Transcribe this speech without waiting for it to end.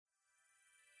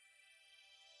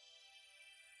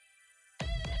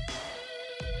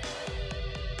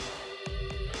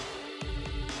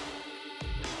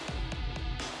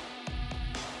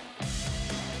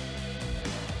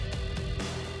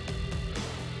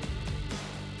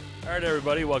All right,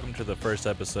 everybody, welcome to the first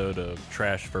episode of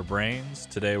Trash for Brains.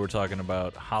 Today we're talking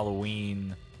about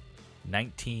Halloween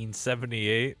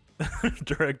 1978,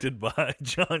 directed by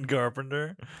John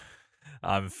Carpenter.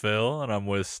 I'm Phil, and I'm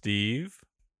with Steve.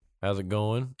 How's it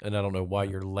going? And I don't know why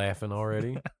you're laughing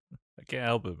already. I can't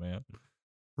help it, man.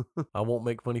 I won't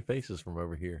make funny faces from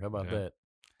over here. How about that?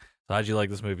 So how'd you like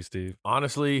this movie, Steve?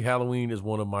 Honestly, Halloween is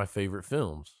one of my favorite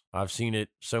films. I've seen it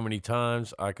so many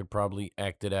times, I could probably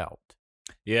act it out.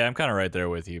 Yeah, I'm kind of right there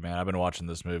with you, man. I've been watching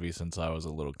this movie since I was a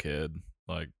little kid.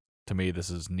 Like, to me, this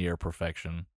is near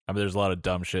perfection. I mean, there's a lot of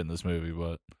dumb shit in this movie,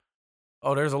 but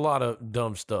Oh, there's a lot of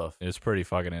dumb stuff. it's pretty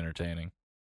fucking entertaining.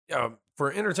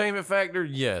 For entertainment factor,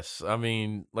 yes. I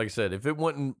mean, like I said, if it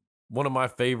wasn't one of my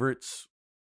favorites,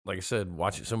 like I said,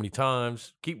 watch it so many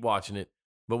times, keep watching it.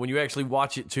 But when you actually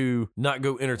watch it to not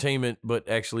go entertainment, but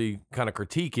actually kind of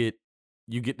critique it,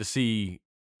 you get to see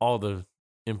all the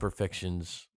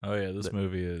imperfections. Oh, yeah, this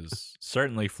movie is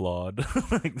certainly flawed.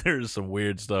 Like, there's some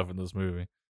weird stuff in this movie.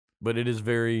 But it is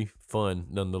very fun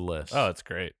nonetheless. Oh, it's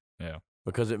great. Yeah.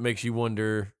 Because it makes you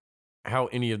wonder how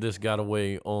any of this got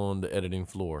away on the editing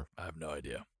floor. I have no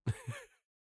idea.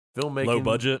 Filmmaking, Low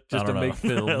budget? just I to don't make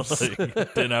know. films. Like,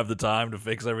 didn't have the time to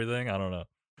fix everything? I don't know.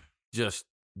 Just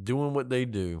doing what they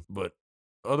do. But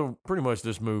pretty much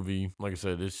this movie, like I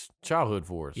said, it's childhood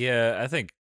for us. Yeah, I think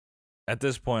at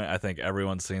this point, I think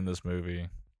everyone's seen this movie.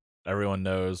 Everyone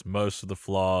knows most of the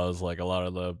flaws, like a lot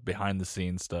of the behind the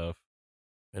scenes stuff.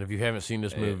 And if you haven't seen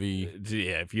this movie,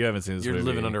 Yeah, if you haven't seen this you're movie,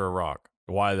 living under a rock.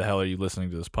 why the hell are you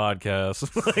listening to this podcast?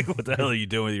 Like, what the hell are you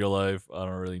doing with your life? I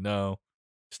don't really know.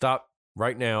 Stop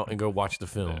right now and go watch the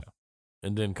film. Yeah.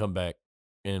 And then come back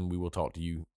and we will talk to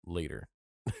you later.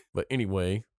 But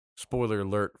anyway, spoiler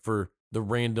alert for the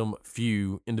random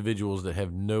few individuals that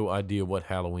have no idea what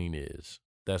Halloween is.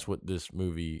 That's what this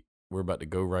movie, we're about to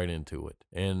go right into it.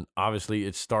 And obviously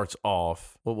it starts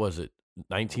off, what was it?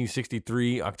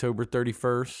 1963, October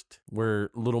 31st, where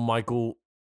little Michael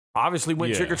obviously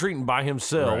went Yeah. trick-or-treating by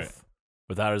himself. Right.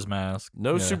 Without his mask.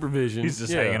 No Yeah. supervision. He's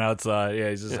just Yeah. hinging outside. Yeah,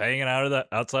 he's just hanging out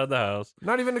outside the house.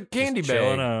 Not even a candy just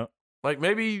chilling bag. out. Like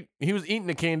maybe he was eating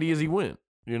the candy as he went.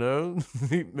 You know,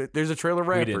 there's a trail of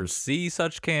We didn't rappers. see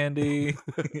such candy.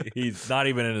 He's not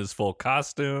even in his full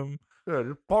costume. Yeah,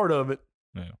 just part of it.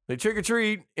 Yeah. They trick or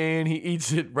treat, and he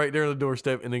eats it right there on the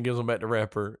doorstep, and then gives them back to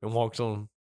rapper and walks on.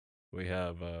 We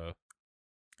have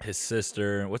his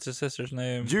sister. What's his sister's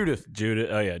name? Judith. Judith.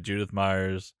 Oh yeah, Judith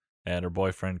Myers and her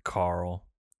boyfriend Carl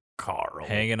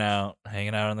hanging out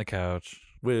on the couch.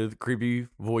 With creepy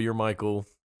voyeur Michael.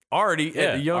 Already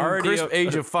at the young already crisp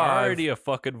age of 5. Already a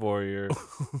fucking warrior.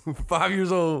 5 years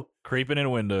old. Creeping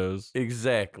in windows.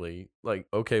 Exactly. Like,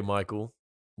 okay, Michael,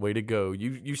 way to go.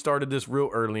 You started this real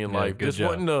early in Yeah, life. good This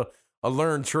job. wasn't a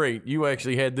learned trait. You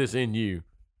actually had this in you.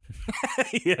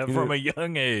 Yeah, from a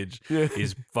young age. Yeah.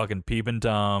 He's fucking peeping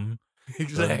Tom.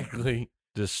 Exactly.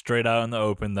 Just straight out in the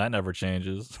open. That never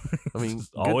changes. I mean,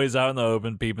 Just always out in the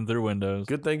open, peeping through windows.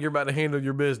 Good thing you're about to handle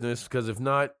your business, because if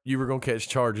not, you were going to catch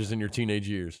charges in your teenage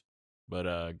years.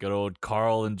 But good old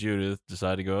Carl and Judith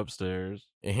decide to go upstairs.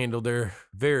 And handle their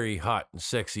very hot and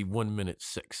sexy 1 minute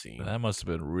sex scene. That must have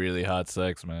been really hot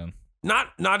sex, man.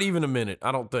 Not even a minute,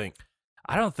 I don't think.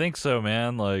 I don't think so,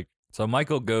 man. Like, so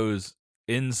Michael goes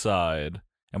inside,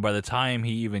 and by the time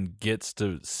he even gets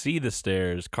to see the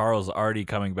stairs, Carl's already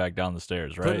coming back down the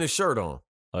stairs, right? Putting his shirt on.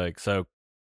 Like, so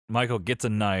Michael gets a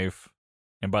knife,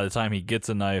 and by the time he gets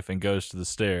a knife and goes to the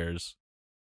stairs,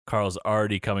 Carl's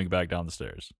already coming back down the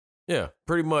stairs. Yeah,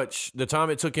 pretty much. The time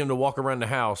it took him to walk around the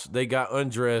house, they got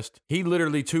undressed. He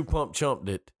literally 2-pump chumped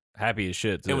it. Happy as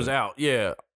shit, too. It was out.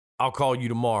 Yeah, I'll call you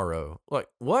tomorrow. Like,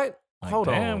 what? Like, Hold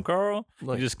damn, on. Carl.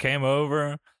 Like, He just came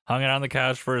over, hung out on the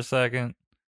couch for a second.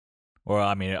 Or,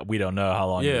 I mean, we don't know how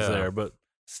long he was Yeah. there, but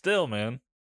still, man.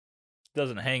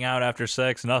 Doesn't hang out after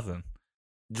sex, nothing.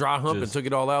 dry hump and just- took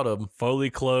it all out of him. Fully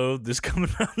clothed, just coming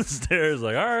down the stairs,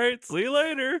 like, all right, see you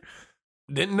later.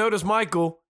 Didn't notice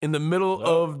Michael in the middle Nope.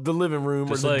 of the living room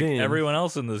Just or the like den. everyone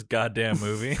else in this goddamn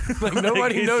movie. Like,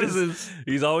 nobody he's notices. just-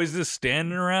 he's always just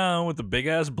standing around with a big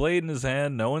ass blade in his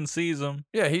hand. No one sees him.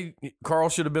 Yeah, Carl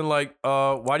should have been like,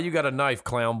 why do you got a knife,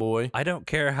 clown boy? I don't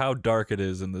care how dark it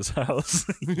is in this house.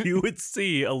 You would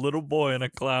see a little boy in a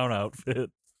clown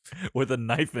outfit with a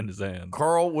knife in his hand.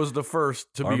 Carl was the first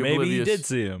to Or be maybe oblivious. he did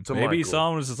see him. to Maybe he Michael. saw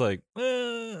him and was just like,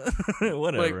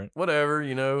 whatever. Like, whatever,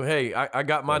 you know. Hey, I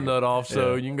got my Like, nut off,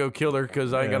 so yeah. you can go kill her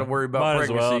because I ain't got to worry about Might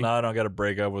pregnancy. as well. No, I don't got to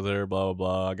break up with her. Blah, blah,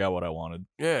 blah. I got what I wanted.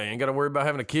 Yeah, you ain't got to worry about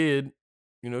having a kid.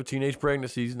 You know, teenage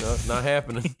pregnancies not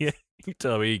happening. Yeah. You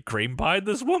tell me he cream pied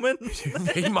this woman?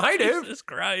 He might have. Jesus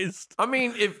Christ. I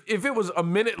mean, if it was a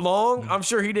minute long, I'm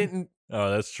sure he didn't Oh,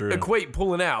 that's true. equate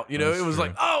pulling out. You know, That's it was true.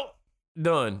 like, oh,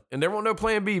 done. And there wasn't no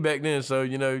plan B back then. So,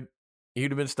 you know,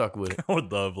 he'd have been stuck with it. I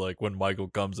would love like when Michael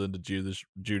comes into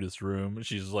Judith's room and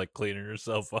she's like cleaning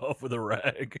herself off with a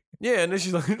rag. Yeah, and then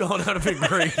she's like, oh, that'd have been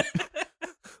great.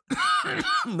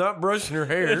 Not brushing her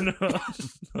hair. No,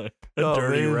 just like a Oh,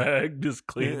 dirty man. rag, just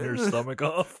cleaning her stomach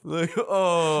off. Like,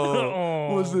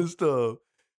 oh, what's this stuff?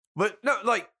 But no,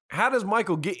 like, how does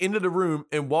Michael get into the room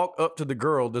and walk up to the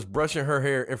girl that's brushing her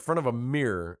hair in front of a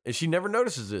mirror and she never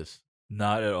notices this?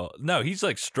 Not at all. No, he's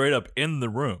like straight up in the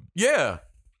room, Yeah.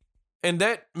 And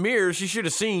that mirror she should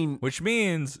have seen. which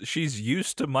means she's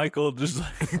used to Michael just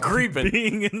like Creeping.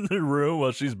 being in the room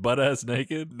while she's butt ass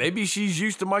naked. Maybe she's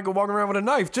used to Michael walking around with a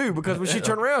knife too, because when she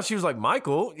turned around, she was like,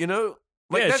 Michael, you know?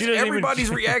 Like, Yeah, that's she doesn't even- everybody's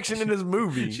reaction in this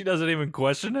movie. She doesn't even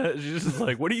question it. She's just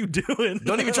like, "What are you doing?"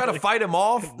 Don't even try to fight him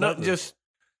off. Nothing, Nothing. just,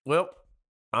 well,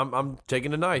 I'm taking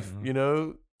the knife, you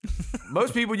know?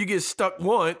 Most people, you get stuck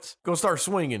once, gonna start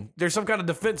swinging. There's some kind of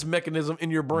defense mechanism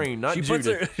in your brain, not She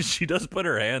Judith. she does put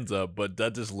her hands up, but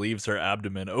that just leaves her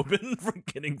abdomen open for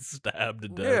getting stabbed to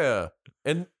death.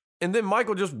 Yeah. And then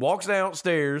Michael just walks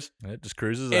downstairs It just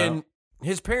cruises and out.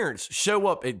 his parents show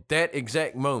up at that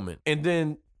exact moment. And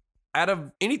then out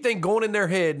of anything going in their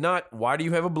head, not why do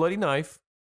you have a bloody knife?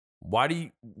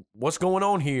 What's going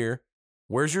on here?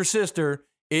 Where's your sister?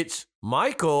 It's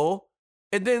Michael.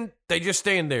 And then they just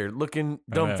stand there looking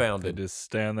I know, dumbfounded. They just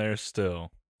stand there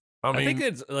still. I mean, I think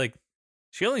it's like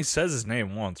she only says his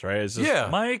name once, right? It's just Yeah.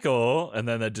 Michael, and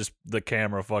then the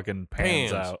camera fucking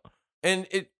pans Pans. out. and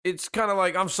it's kind of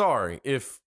like, I'm sorry,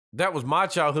 if that was my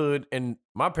childhood and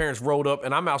my parents rolled up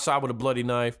and I'm outside with a bloody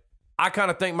knife, I kind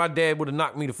of think my dad would have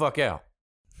knocked me the fuck out.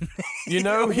 You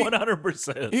know, he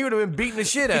 100%. would have been beating the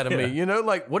shit out of me. Yeah. You know,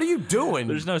 like, what are you doing?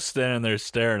 There's no standing there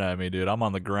staring at me, dude. I'm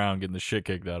on the ground getting the shit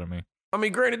kicked out of me. I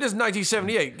mean, granted, this is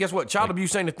 1978. Guess what? Child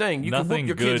abuse ain't a thing. You can whoop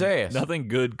your good, kid's ass. Nothing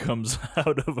good comes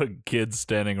out of a kid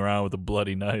standing around with a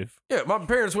bloody knife. Yeah, my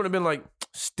parents would have been like,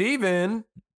 Steven,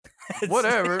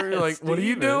 whatever. Like, what are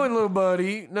you Steven. doing, little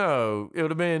buddy? No, it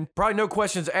would have been probably no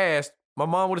questions asked. My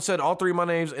mom would have said all three of my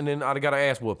names, and then I'd have got an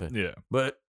ass whooping. Yeah.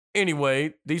 But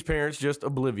anyway, these parents just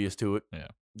oblivious to it. Yeah.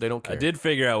 They don't care. I did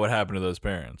figure out what happened to those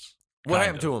parents. What Kind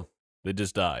happened of. to them? They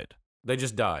just died. They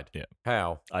just died. Yeah.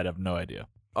 How? I'd have no idea.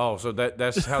 Oh, so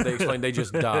that's how they explain they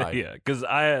just died. Yeah, because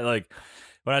I like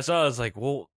when I saw it, I was like,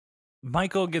 well,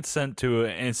 Michael gets sent to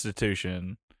an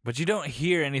institution, but you don't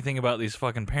hear anything about these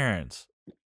fucking parents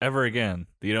ever again.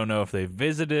 You don't know if they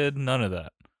visited, none of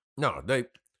that. No,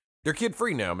 they're kid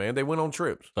free now, man. They went on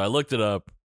trips. So I looked it up.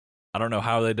 I don't know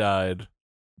how they died,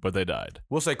 but they died.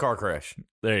 We'll say car crash.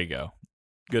 There you go.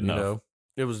 Good You enough. know,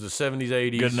 it was the 70s,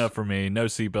 80s. Good enough for me. No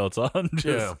seatbelts on. Just,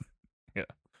 Yeah. Yeah.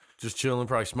 Just chilling,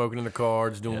 probably smoking in the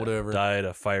car, just doing yeah, whatever. Died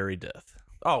a fiery death.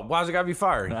 Oh, why's it got to be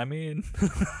fiery? I mean,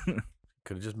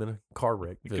 Could have just been a car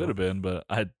wreck. it could have been, but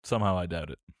I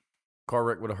doubt it. Car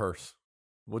wreck with a hearse.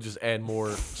 We'll just add more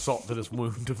salt to this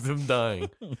wound of them dying.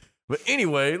 But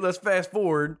anyway, let's fast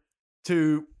forward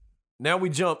to now we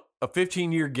jump a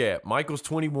 15-year gap. Michael's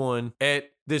 21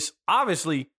 at this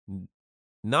obviously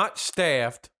not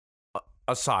staffed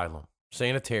asylum,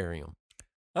 sanitarium.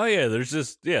 Oh yeah, they're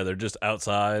just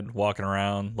outside walking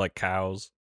around like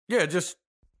cows. Yeah, just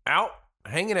out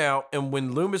hanging out. And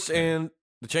when Loomis and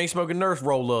the chain smoking nurse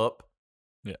roll up,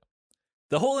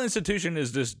 The whole institution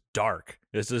is just dark.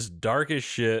 It's just dark as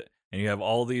shit, and you have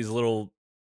all these little,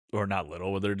 or not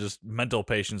little, but they're just mental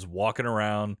patients walking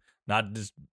around,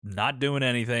 not doing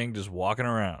anything, just walking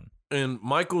around. and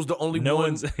Michael's the only No one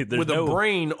one's there's with no, a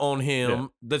brain on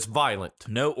him that's violent.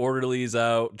 no orderlies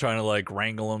out trying to like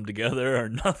wrangle them together or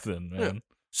nothing, man.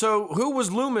 So who was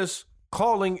Loomis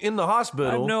calling in the I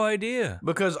hospital? have no idea.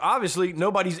 Because obviously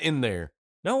nobody's in there.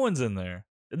 No one's in there.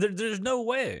 There's no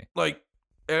way. Like,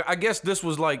 I guess this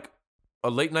was like a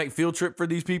late night field trip for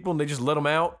these people, and they just let them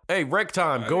out. Hey, rec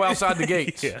time. Go outside the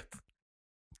gates. Yeah.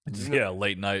 Yeah,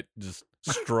 late night, just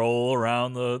stroll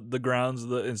around the grounds of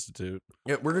the institute.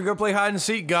 Yeah, we're gonna go play hide and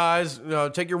seek, guys.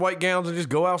 Take your white gowns and just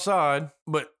go outside.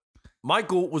 But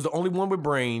Michael was the only one with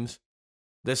brains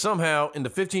that somehow, in the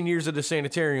 15 years of the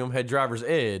sanitarium, had driver's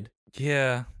ed.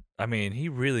 Yeah, I mean, he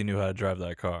really knew how to drive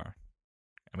that car.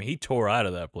 I mean, he tore out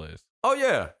of that place. Oh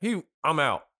yeah, I'm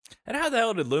out. And how the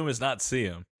hell did Loomis not see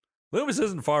him? Loomis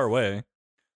isn't far away.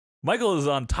 Michael is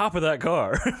on top of that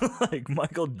car. Like,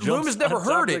 Michael jumps Loomis never on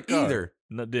top heard of the it car. either.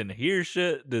 No, didn't hear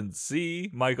shit, didn't see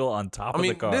Michael on top I of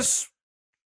mean, the car.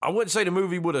 I wouldn't say the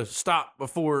movie would have stopped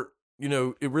before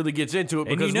it really gets into it,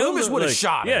 And because Loomis would have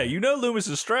shot him. Yeah, you know Loomis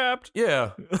is strapped.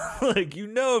 Yeah. Like, you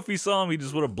know if he saw him, he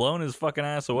just would have blown his fucking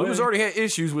ass away. Loomis already had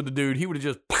issues with the dude. He would have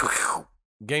just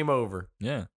game over.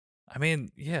 Yeah. I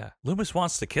mean, yeah, Loomis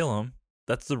wants to kill him.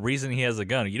 That's the reason he has a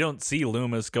gun. You don't see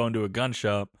Loomis going to a gun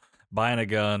shop, buying a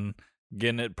gun,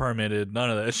 getting it permitted, none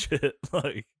of that shit.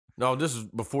 Like, No, this is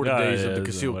before the Oh, days yeah, of the this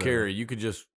is concealed whatever. carry. You could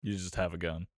just you just have a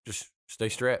gun. stay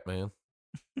strapped, man.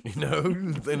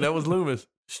 And that was Loomis.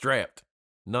 Strapped.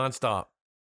 Nonstop.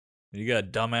 You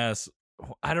got dumbass.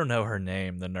 I don't know her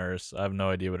name, the nurse. I have no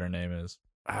idea what her name is.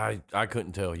 I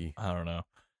couldn't tell you. I don't know.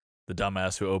 The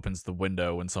dumbass who opens the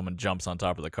window when someone jumps on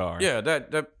top of the car. Yeah,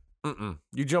 that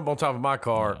you jump on top of my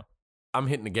car, No. I'm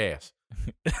hitting the gas.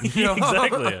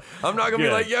 Exactly. I'm not gonna be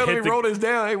Yeah, like, yo, let hit me roll this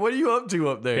down. Hey, what are you up to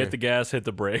up there? Hit the gas, hit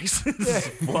the brakes, just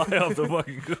fly off the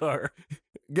fucking car.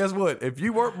 Guess what? If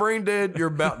you weren't brain dead, you're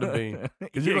about to be.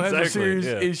 Because you're gonna have some serious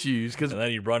issues. Because And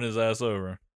then you run his ass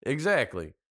over.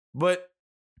 exactly. But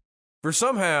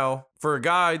for a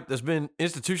guy that's been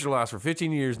institutionalized for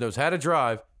 15 years, knows how to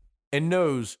drive, and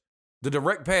knows the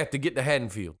direct path to get to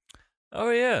Haddonfield. Oh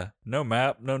yeah, no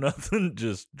map, no nothing.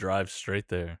 Just drive straight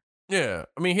there. Yeah,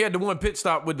 I mean, he had the one pit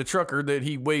stop with the trucker that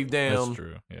he waved down. That's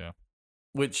true. Yeah.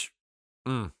 Which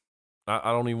I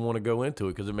don't even want to go into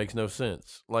it because it makes no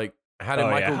sense. Like, how did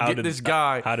Oh, yeah, Michael get this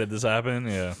guy How did this happen?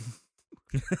 Yeah.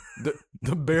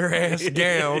 the bare ass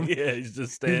gown? Yeah, he's just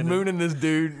He's standing. mooning this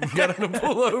dude. And got him to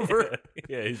pull over.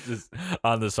 Yeah, he's just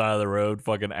on the side of the road,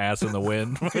 fucking ass in the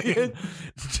wind,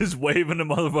 just waving the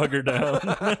motherfucker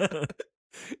down.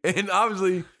 And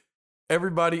obviously,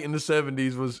 everybody in the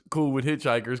 70s was cool with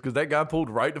hitchhikers because that guy pulled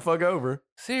right the fuck over.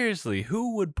 Seriously,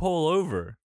 who would pull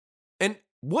over? And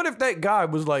what if that guy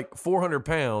was like 400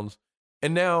 pounds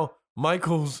and now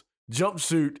Michael's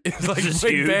jumpsuit is like Just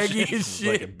big huge. baggy as It's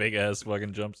like a shit? big ass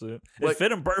fucking jumpsuit. Like- It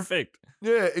fit him perfect.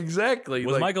 Yeah, exactly.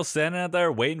 Was Like, Michael standing out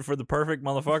there waiting for the perfect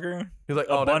motherfucker? he's like,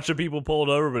 A oh, bunch of people pulled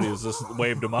over, but he was just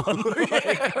waved him on.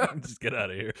 Yeah. Just get out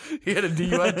of here. he had a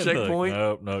DUI Like,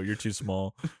 checkpoint. no, you're too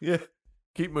small. Yeah.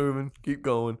 Keep moving, keep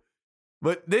going.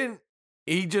 But then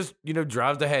he just,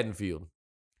 drives to Haddonfield.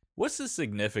 What's the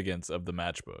significance of the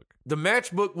matchbook? The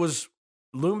matchbook was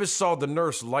Loomis saw the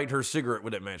nurse light her cigarette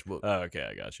with that matchbook. Oh, okay,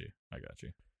 I got you.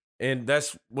 And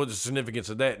that's what the significance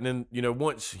of that. And then,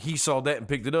 once he saw that and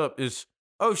picked it up, is,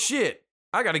 oh shit,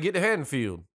 I got to get to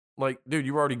Haddonfield. Like, dude,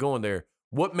 you were already going there.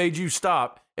 What made you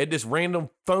stop at this random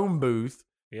phone booth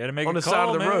You had to make on a the call, side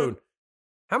of the man. road?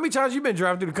 How many times you been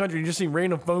driving through the country and just seen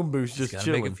random phone booths just Gotta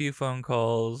chilling? make a few phone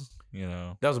calls.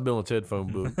 That was a Bill and Ted phone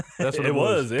booth. That's what It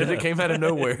was, because yeah. it came out of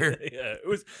nowhere. Yeah, it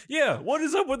was. Yeah, what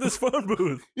is up with this phone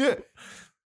booth? Yeah,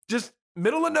 just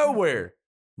middle of nowhere,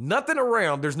 nothing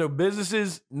around. There's no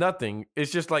businesses, nothing.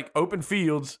 It's just like open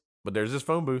fields. But there's this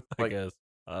phone booth, I like guess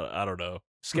I don't know.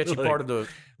 sketchy Like, part of the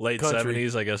Late country.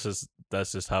 70s. I guess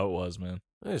that's just how it was, man.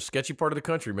 sketchy part of the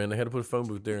country, man. They had to put a phone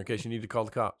booth there in case you need to call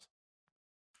the cops.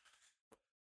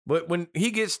 But when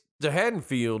he gets to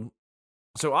Haddonfield,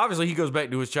 so obviously he goes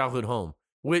back to his childhood home.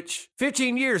 Which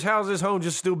 15 years, how's this home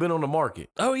just still been on the market?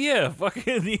 Oh yeah,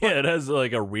 fucking yeah. It has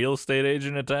like a real estate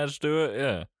agent attached to it.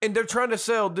 Yeah. And they're trying to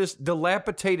sell this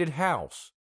dilapidated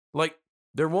house. Like,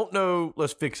 there won't no,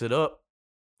 let's fix it up.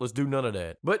 Let's do none of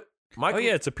that. But Michael, Oh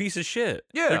yeah, it's a piece of shit.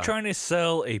 Yeah. They're trying to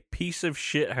sell a piece of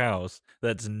shit house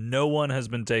that's no one has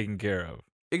been taking care of.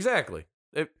 exactly.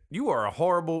 You are a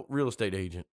horrible real estate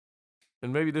agent.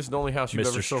 And maybe this is the only house you've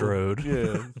Mr. ever sold. Strode.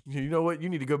 Yeah. You know what? You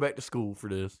need to go back to school for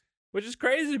this. Which is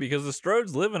crazy because the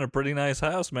Strodes live in a pretty nice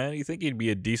house, man. You think he'd be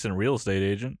a decent real estate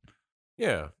agent?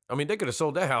 Yeah. I mean, they could have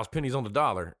sold that house pennies on the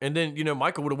dollar. And then,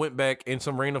 Michael would have went back and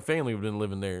some random family would have been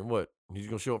living there. And what? He's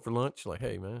going to show up for lunch? Like,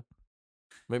 hey, man,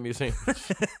 make me a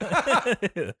sandwich.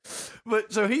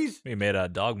 But so he's, He made out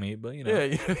of dog meat, but you know.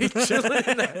 yeah, he's chilling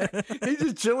he's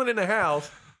just chilling in the house.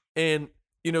 And,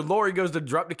 Lori goes to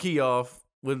drop the key off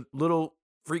with little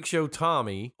freak show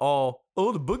Tommy.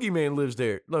 The boogeyman lives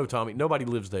there. No, Tommy, nobody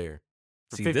lives there.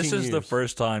 For See, 15 this is the years.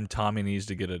 first time Tommy needs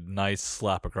to get a nice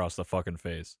slap across the fucking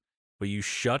face. But you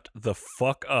shut the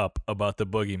fuck up about the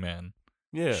boogeyman.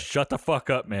 Yeah. Shut the fuck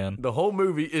up, man. The whole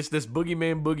movie is this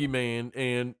boogeyman,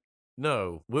 and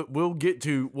no, we'll get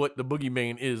to what the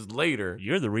boogeyman is later.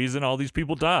 You're the reason all these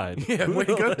people died. Yeah, way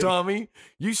to go, Like, Tommy.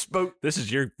 You spoke This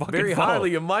is your fucking very fault.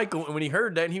 highly of Michael, and when he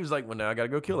heard that, he was like, well, now I got to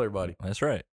go kill everybody. That's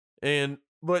right.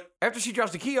 But after she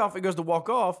drops the key off and goes to walk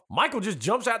off, Michael just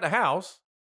jumps out the house.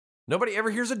 Nobody ever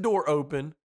hears a door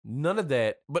open. None of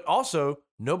that. But also,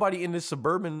 nobody in this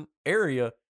suburban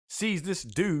area sees this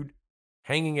dude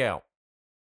hanging out.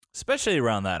 Especially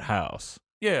around that house.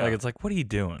 Yeah. Like, it's like, what are you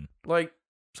doing? Like,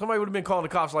 somebody would have been calling the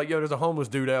cops like, yo, there's a homeless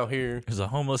dude out here. There's a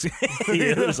homeless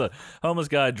yeah, there's a homeless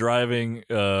guy driving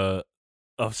a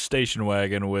station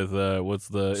wagon with what's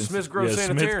the Smiths Grove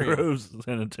Sanitarium. Smith Grove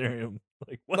Sanitarium.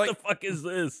 Like, what Like, the fuck is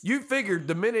this? You figured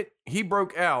the minute he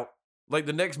broke out, like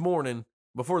the next morning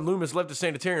before Loomis left the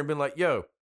sanitarium, been like, yo,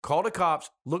 call the cops,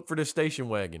 look for this station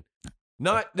wagon.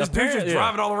 Not this dude's just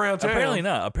driving all around town. Apparently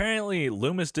not. Apparently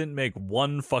Loomis didn't make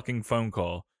one fucking phone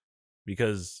call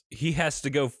because he has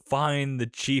to go find the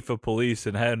chief of police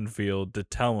in Haddonfield to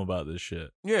tell him about this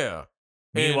shit. Yeah.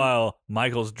 Meanwhile,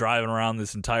 Michael's driving around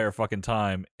this entire fucking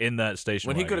time in that station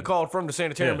when wagon. he could have called from the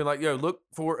sanitarium and been like, yo, look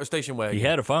for a station wagon. He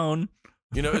had a phone.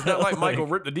 You know, it's not like Michael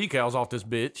ripped the decals off this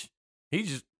bitch. He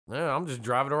just, I'm just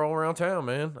driving her all around town,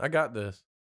 man. I got this.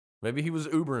 Maybe he was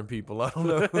Ubering people. I don't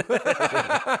know.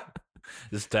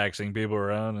 Just taxing people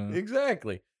around.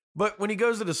 Exactly. But when he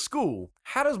goes to the school,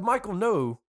 how does Michael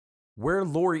know where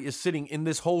Lori is sitting in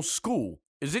this whole school?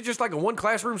 Is it just like a one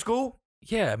classroom school?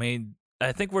 Yeah, I mean,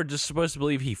 I think we're just supposed to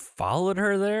believe he followed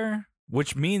her there,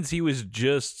 which means he was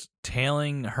just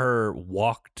tailing her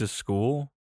walk to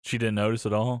school. She didn't notice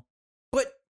at all.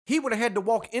 But he would have had to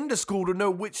walk into school to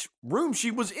know which room she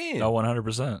was in. Oh,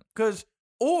 100%.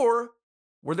 Or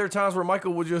were there times where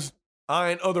Michael was just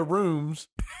eyeing other rooms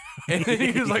and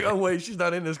he was like, oh, wait, she's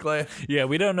not in this class? Yeah,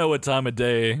 we don't know what time of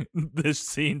day this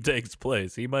scene takes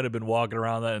place. He might have been walking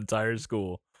around that entire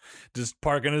school, just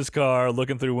parking his car,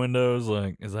 looking through windows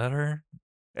like, is that her?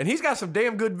 And he's got some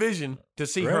damn good vision to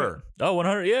see her. Oh,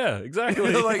 100. Yeah,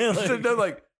 exactly.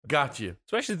 like, got you.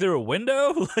 Especially through a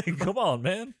window. Like, come on,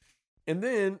 man. And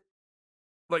then,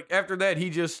 like, after that, he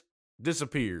just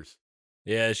disappears.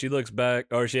 Yeah, she looks back,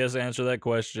 or she has to answer that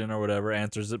question or whatever,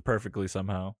 answers it perfectly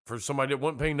somehow. For somebody that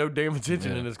wasn't paying no damn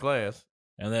attention in his class.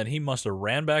 And then he must have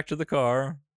ran back to the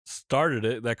car, started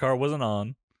it. That car wasn't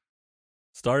on.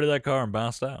 Started that car and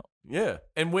bounced out. Yeah,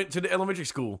 and went to the elementary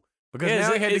school. Because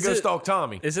now he had to go stalk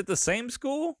Tommy. Is it the same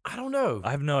school? I don't know.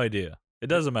 I have no idea. It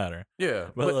doesn't matter. Yeah.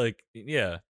 But like,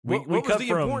 yeah. What was the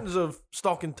importance of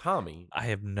stalking Tommy? I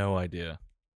have no idea.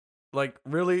 Like,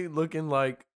 really looking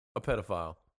like a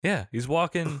pedophile. Yeah, he's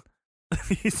walking.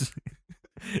 He's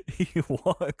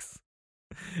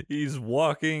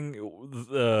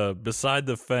walking beside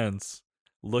the fence,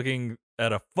 looking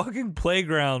at a fucking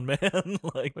playground, man.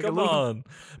 Like come on,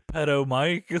 pedo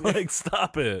Mike. Like,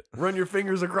 stop it. Run your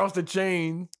fingers across the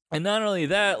chain. And not only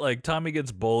that, like Tommy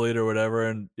gets bullied or whatever,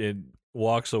 and it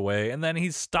walks away, and then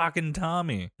he's stalking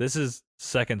Tommy. This is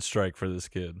second strike for this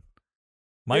kid.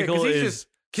 Michael is just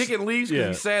kicking leaves because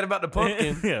he's sad about the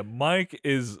pumpkin. Yeah, Mike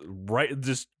is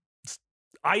just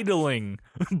idling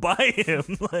by him.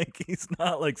 Like, he's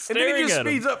not like staring at him. And then he just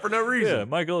speeds up for no reason. Yeah,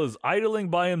 Michael is idling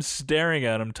by him, staring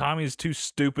at him. Tommy's too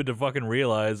stupid to fucking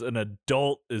realize an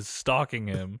adult is stalking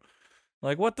him.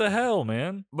 Like, what the hell,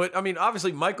 man? But, I mean,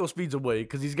 obviously, Michael speeds away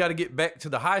because he's got to get back to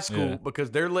the high school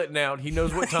because they're letting out. He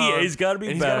knows what time. Yeah, he's got to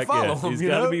be back. He's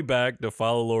got to be back to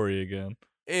follow Lori again.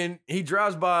 And he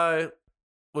drives by,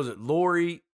 was it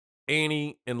Lori,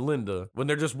 Annie, and Linda when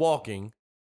they're just walking.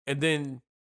 And then,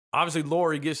 obviously,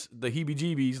 Lori gets the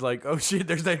heebie-jeebies like, oh, shit,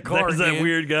 there's that car again. There's that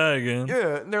weird guy again.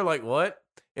 Yeah, and they're like, what?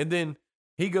 And then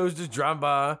he goes just driving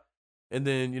by. And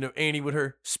then, Annie with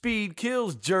her speed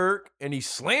kills jerk, and he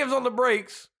slams on the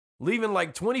brakes, leaving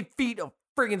like 20 feet of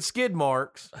friggin' skid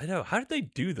marks. I know. How did they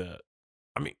do that?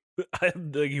 I mean,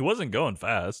 he wasn't going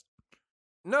fast.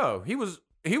 No, he was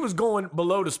going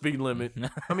below the speed limit.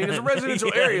 I mean, it's a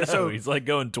residential area, so he's like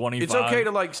going 25. It's okay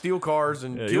to like steal cars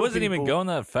and kill he wasn't people, even going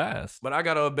that fast. But I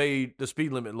got to obey the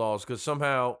speed limit laws because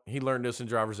somehow he learned this in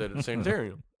driver's ed at the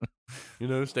sanitarium.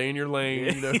 Stay in your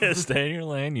lane. Yeah, stay in your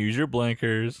lane. Use your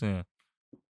blinkers. Yeah.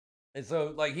 And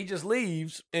so, like, he just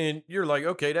leaves, and you're like,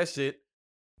 okay, that's it.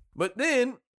 But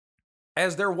then,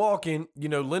 as they're walking,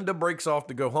 Linda breaks off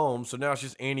to go home, so now it's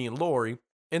just Annie and Lori,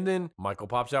 and then Michael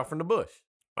pops out from the bush.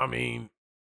 I mean,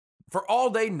 for all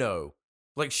they know,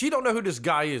 like, she don't know who this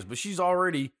guy is, but she's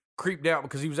already creeped out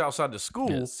because he was outside the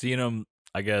school. Yeah, seen him,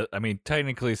 I guess,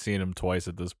 technically seen him twice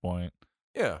at this point.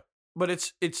 Yeah. But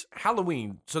it's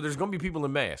Halloween, so there's going to be people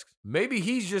in masks. Maybe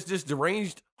he's just this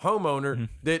deranged homeowner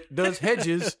that does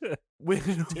hedges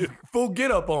with full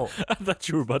get-up on. I thought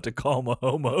you were about to call him a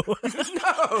homo.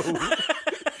 No.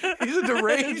 He's a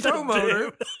deranged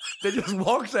homeowner that just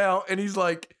walks out and he's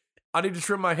like, I need to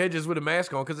trim my hedges with a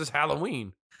mask on because it's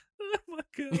Halloween. Oh, my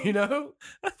God.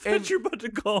 I thought you were about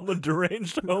to call him a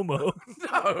deranged homo.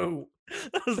 No.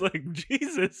 I was like,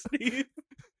 Jesus, Steve.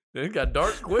 It got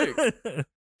dark quick.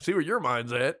 See where your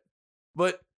mind's at.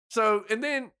 But so, and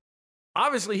then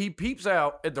obviously he peeps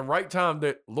out at the right time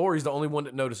that Lori's the only one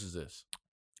that notices this.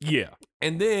 Yeah.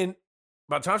 And then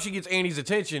by the time she gets Annie's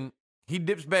attention, he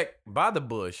dips back by the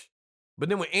bush. But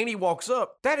then when Annie walks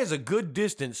up, that is a good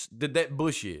distance that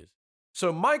bush is.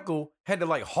 So Michael had to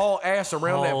like haul ass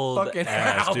around Hauled that fucking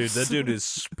ass, house. dude. That dude is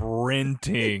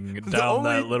sprinting down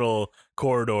that little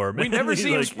corridor. Man. We never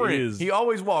see him like, sprint. He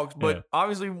always walks, but Yeah.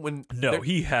 obviously when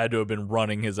he had to have been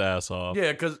running his ass off.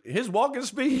 yeah, because his walking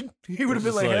speed, he would have been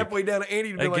It's like like- halfway down to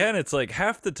Andy. To be Again, it's like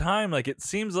half the time, like it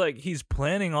seems like he's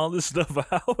planning all this stuff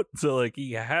out. So like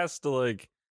he has to like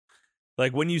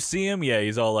when you see him, yeah,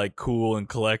 he's all like cool and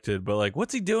collected. But like,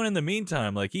 what's he doing in the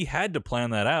meantime? Like he had to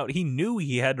plan that out. He knew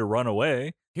he had to run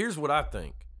away. here's what I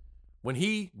think: when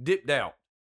he dipped out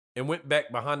and went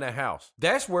back behind that house,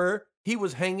 that's where he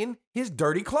was hanging his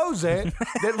dirty clothes at.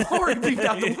 That Lori peeped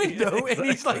out the window, and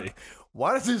he's Exactly. like,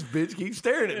 "Why does this bitch keep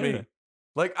staring at Yeah. me?"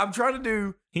 Like I'm trying to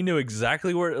do. He knew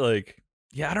exactly where. Like,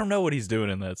 yeah, I don't know what he's doing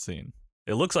in that scene.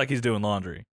 It looks like he's doing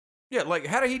laundry. Yeah, like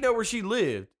how did he know where she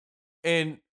lived?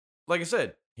 And like I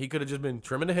said, he could have just been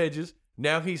trimming the hedges.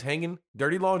 Now he's hanging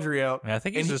dirty laundry out. I mean, I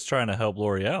think he's And just trying to help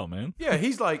Lori out, man. Yeah,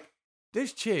 he's like,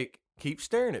 this chick keeps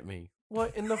staring at me.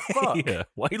 What in the fuck? Yeah,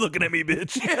 why you looking at me,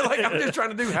 bitch? Yeah, like I'm just trying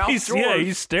to do house he's, chores. yeah,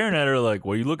 he's staring at her like,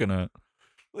 what are you looking at?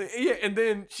 Yeah, and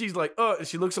then she's like,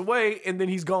 she looks away, and then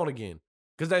he's gone again.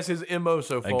 Because that's his MO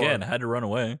so far. Again, had to run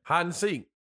away. Hide and seek.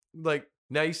 Like,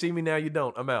 now you see me, now you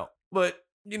don't. I'm out. But,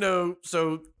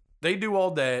 so they do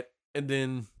all that, and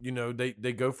then,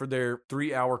 they go for their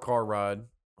 3-hour car ride,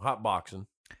 hot boxing.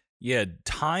 Yeah,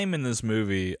 time in this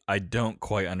movie, I don't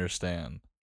quite understand.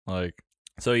 Like,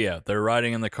 so yeah, they're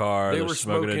riding in the car. They They're were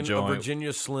smoking smoking a a joint.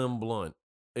 Virginia Slim blunt.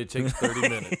 It takes 30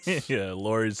 minutes. Yeah,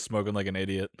 Lori's smoking like an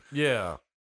idiot. Yeah.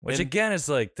 Which And- again is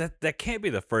like that can't be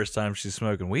the first time she's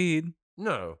smoking weed.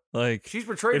 No. Like She's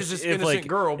portrayed if- as this if, innocent like,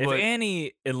 girl, if but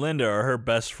Annie and Linda are her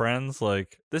best friends,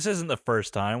 like this isn't the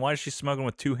first time. Why is she smoking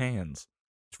with two hands?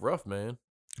 it's rough, man.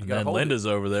 You And gotta then hold it. Linda's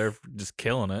over there just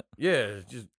killing it. Yeah,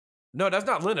 no, that's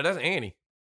not Linda. That's Annie.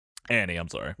 Annie, I'm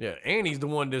sorry. Yeah, Annie's the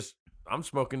one that's I'm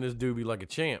smoking this doobie like a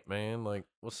champ, man. Like,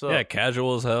 what's up? Yeah,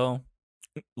 casual as hell.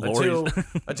 Lori's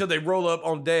Until they roll up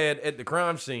on Dad at the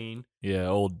crime scene. yeah,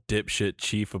 old dipshit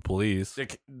chief of police.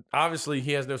 Obviously,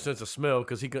 he has no sense of smell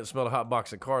because he couldn't smell the hot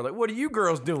boxing car. Like, what are you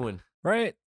girls doing?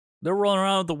 Right? They're rolling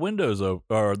around with the windows open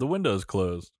or the windows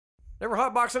closed. They were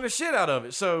hot boxing the shit out of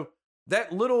it. So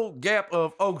that little gap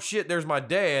of, oh shit, there's my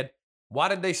dad. Why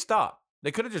did they stop?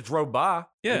 They could have just drove by.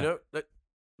 Yeah.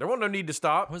 There wasn't no need to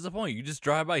stop. What's the point? You just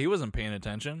drive by. He wasn't paying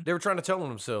attention. They were trying to tell on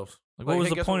themselves. Like, what was hey,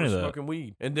 the guess what? point of We're that? Smoking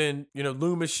weed. And then,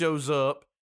 Loomis shows up,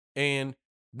 and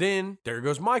then there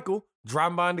goes Michael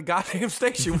driving by in the goddamn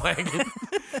station wagon.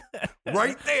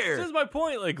 Right there. This is my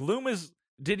point. Like Loomis,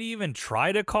 did he even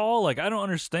try to call? Like I don't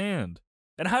understand.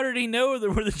 And how did he know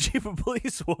where the chief of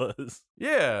police was?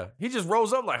 Yeah. He just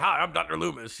rolls up like, hi, I'm Dr.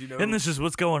 Loomis, And this is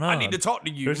what's going on. I need to talk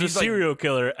to you. There's And a he's like- serial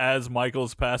killer as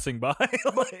Michael's passing by.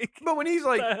 Like, But when he's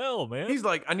what like, the hell, man? he's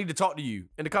like, I need to talk to you.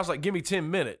 And the cop's like, give me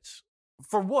 10 minutes.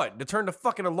 For what? To turn the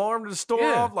fucking alarm to the store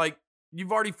Yeah. off? Like,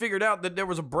 you've already figured out that there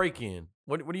was a break-in.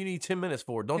 What do you need 10 minutes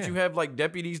for? Don't Yeah. you have, like,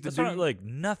 deputies to That's do? not, like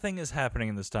nothing is happening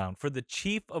in this town. For the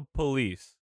chief of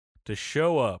police to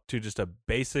show up to just a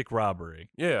basic robbery,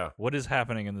 Yeah, what is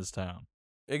happening in this town?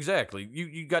 exactly.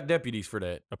 You got deputies for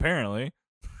that. Apparently.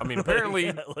 I mean, apparently,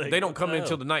 Yeah, like, they don't what come the in till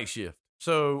hell? the night shift.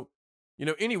 So,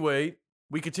 anyway,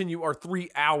 we continue our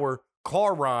 3-hour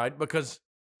car ride because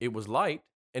it was light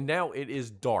and now it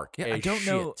is dark. Yeah, as I don't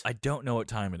know. shit. I don't know what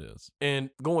time it is. And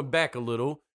going back a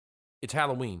little, it's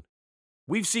Halloween.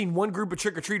 We've seen one group of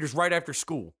trick-or-treaters right after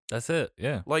school. That's it.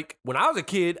 Yeah. Like, when I was a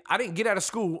kid, I didn't get out of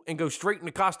school and go straight in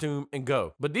the costume and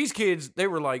go. But these kids, they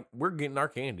were like, we're getting our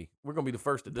candy. We're going to be the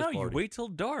first at this No, party. you wait till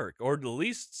dark or at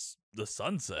least the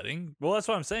sun setting. Well, that's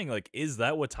what I'm saying. Like, is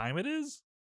that what time it is?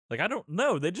 Like, I don't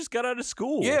know. They just got out of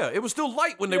school. Yeah, it was still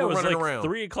light when they Yeah, were it was running like around.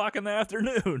 3:00 in the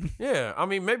afternoon. Yeah, I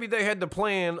mean, maybe they had the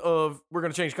plan of we're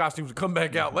going to change costumes and come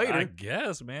back out later. I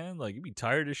guess, man. Like, you'd be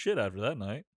tired as shit after that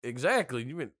night. Exactly.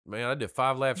 Man, I did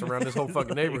 5 laps around this whole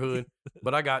fucking neighborhood,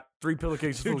 but I got 3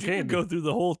 pillowcases full Dude, of you could candy. go through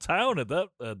the whole town at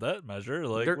that measure.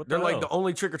 Like, they're what they're the like hell? the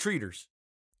only trick-or-treaters.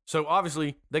 So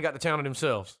obviously, they got the town to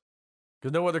themselves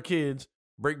because no other kids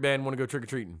break bad and want to go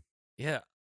trick-or-treating. Yeah.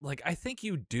 Like, I think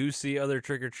you do see other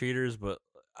trick-or-treaters, but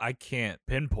I can't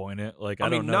pinpoint it. Like, I, I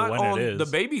mean, don't know not when on it is.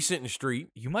 the babysitting street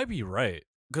You might be right.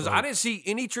 because I Like- didn't see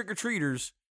any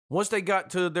trick-or-treaters once they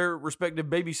got to their respective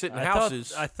babysitting I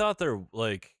houses. thought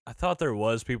there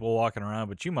was people walking around,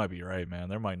 but you might be right, man.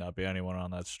 There might not be anyone on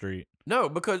that street. No,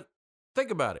 because think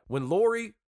about it. When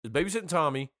Lori is babysitting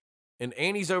Tommy and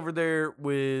Annie's over there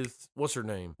with, what's her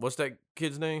name? What's that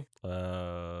kid's name?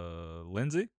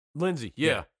 Lindsay? Lindsay. Yeah.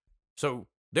 Yeah. So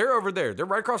they're over there. They're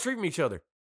right across the street from each other.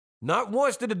 Not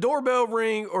once did a doorbell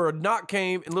ring or a knock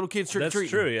came and little kids trick or That's treating.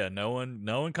 true. Yeah, no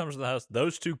one comes to the house.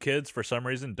 Those two kids, for some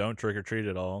reason, don't trick or treat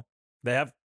at all. They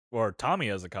have, or Tommy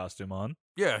has a costume on.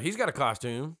 Yeah, he's got a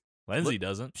costume. Lindsay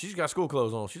doesn't. She's got school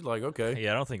clothes on. She's like, okay.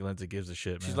 Yeah, I don't think Lindsay gives a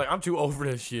shit, man. She's like, I'm too old for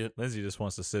this shit. Lindsay just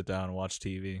wants to sit down and watch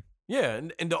TV. Yeah,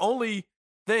 and the only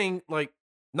thing, like,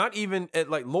 not even at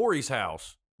like Lori's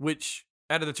house, which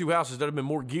out of the two houses that have been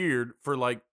more geared for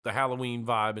like the Halloween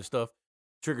vibe and stuff,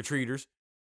 trick or treaters,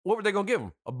 what were they gonna give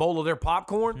them? A bowl of their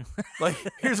popcorn? Like,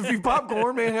 here's a few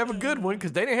popcorn, man. Have a good one,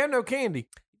 because they didn't have no candy.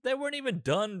 They weren't even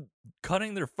done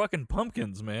cutting their fucking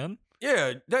pumpkins, man.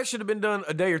 Yeah, that should have been done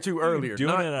a day or two earlier.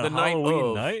 Doing not it on the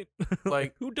Halloween night.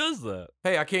 Like, who does that?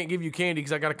 hey, I can't give you candy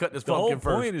because I got to cut this The pumpkin whole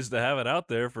first. point is to have it out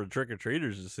there for trick or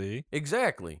treaters to see.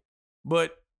 Exactly.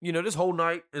 But, this whole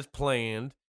night is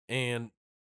planned. And,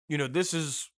 this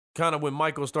is kind of when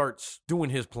Michael starts doing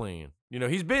his plan.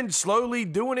 He's been slowly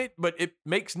doing it, but it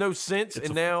makes no sense.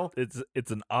 Now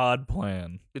it's an odd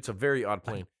plan. It's a very odd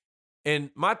plan.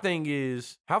 And my thing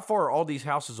is, how far are all these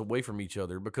houses away from each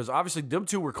other? Because obviously them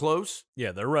two were close,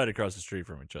 Yeah, they're right across the street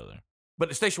from each other. but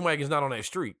the station wagon's not on that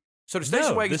street. So the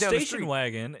station wagon's the down the station street.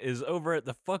 wagon is over at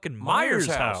the fucking Myers'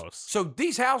 house. So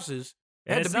these houses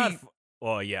And had it's to be, not.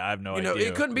 Well, yeah, I have no idea.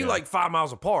 it couldn't be Yeah. like 5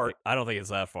 miles apart. I don't think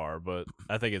it's that far, but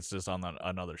I think it's just on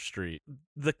another street.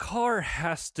 The car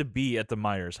has to be at the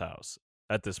Myers house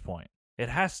at this point. It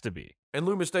has to be. And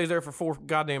Loomis stays there for 4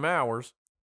 goddamn hours,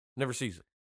 never sees it.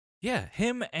 Yeah,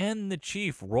 him and the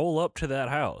chief roll up to that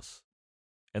house,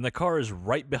 and the car is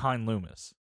right behind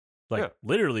Loomis. Like, Yeah.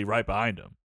 literally right behind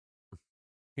him.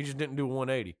 He just didn't do a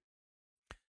 180.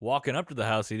 Walking up to the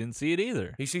house, he didn't see it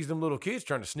either. He sees them little kids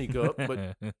trying to sneak up,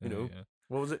 but Yeah.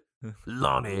 what was it?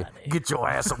 Lonnie, get your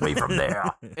ass away from there.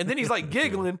 And then he's like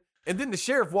giggling, and then the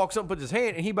sheriff walks up and puts his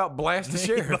hand, and he about blasts the He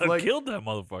sheriff. about Like, killed that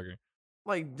motherfucker.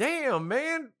 like, damn,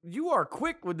 man, you are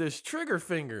quick with this trigger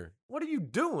finger. What are you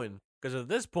doing? Because at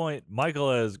this point,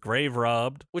 Michael has grave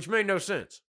robbed. Which made no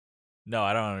sense. No,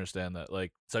 I don't understand that.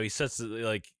 Like, so he sets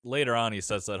like later on, he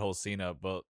sets that whole scene up.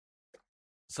 But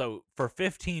so for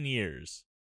 15 years,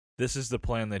 this is the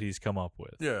plan that he's come up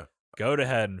with. Yeah. Go to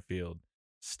Haddonfield,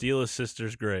 steal his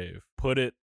sister's grave, put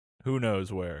it who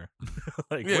knows where.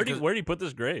 Like, Yeah, where do you put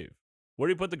this grave? Where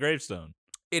do you put the gravestone?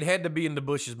 It had to be in the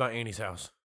bushes by Annie's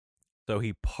house So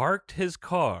he parked his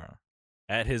car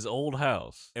at his old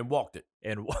house and walked it.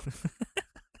 and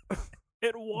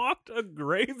it walked a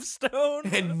gravestone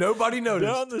And nobody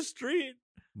noticed. down the street.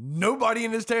 Nobody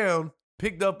in this town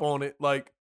picked up on it.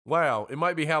 Like, wow, it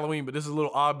might be Halloween, but this is a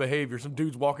little odd behavior. Some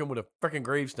dude's walking with a freaking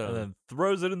gravestone. And then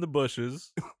throws it in the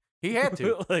bushes. He had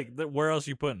to. Like, where else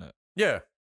you putting it? Yeah.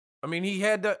 I mean, he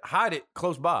had to hide it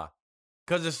close by.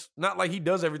 Because it's not like he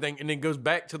does everything and then goes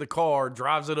back to the car,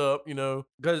 drives it up,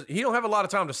 Because he don't have a lot of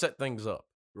time to set things up.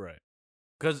 Right.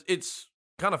 Because it's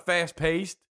kind of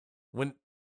fast-paced when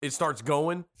it starts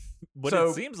going. But So-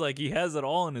 it seems like he has it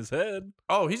all in his head.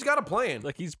 Oh, he's got a plan.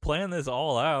 Like, he's planned this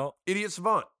all out. Idiot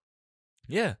savant.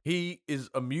 Yeah. He is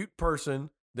a mute person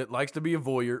that likes to be a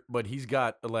voyeur, but he's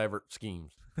got elaborate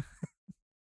schemes.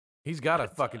 He's got a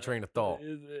fucking train of thought.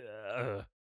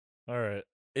 All right.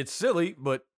 It's silly,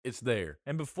 but it's there.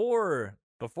 And before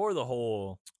the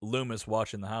whole Loomis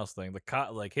watching the house thing, the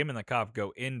cop, like him and the cop,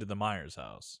 go into the Myers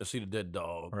house. To see the dead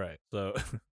dog. Right. So,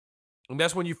 And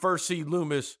that's when you first see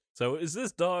Loomis. so is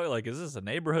this dog like? Is this a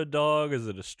neighborhood dog? Is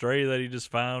it a stray that he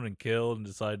just found and killed and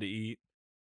decided to eat?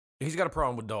 He's got a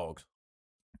problem with dogs.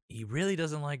 He really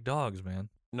doesn't like dogs, man.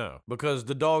 No, because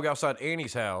the dog outside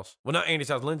Annie's house, well, not Annie's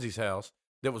house, Lindsay's house,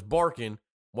 that was barking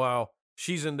while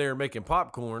she's in there making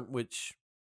popcorn, which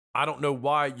I don't know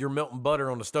why you're melting butter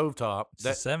on the stovetop. It's the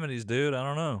 70s, dude. I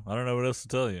don't know. I don't know what else to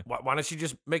tell you. Why don't you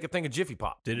just make a thing of Jiffy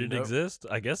Pop? Did you it know? exist?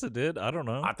 I guess it did. I don't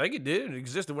know. I think it did. It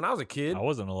existed when I was a kid. I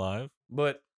wasn't alive.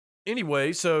 But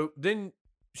anyway, so then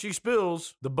she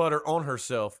spills the butter on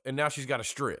herself, and now she's got a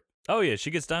strip. Oh yeah, she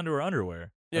gets down to her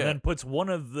underwear Yeah. and then puts one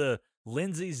of the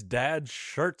Lindsay's dad's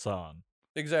shirts on.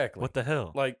 Exactly. What the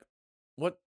hell? Like,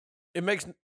 what? It makes,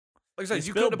 like I said, you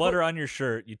you spill could butter on your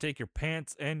shirt. You take your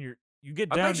pants and you get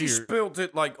I down think to she your. spilt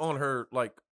it like on her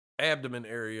like abdomen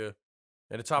area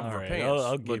at the top of All her right, pants.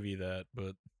 I'll but, give you that,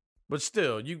 but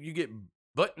still, you get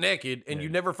butt naked and Yeah. you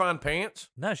never find pants.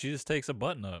 no, she just takes a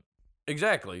button up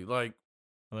Exactly, like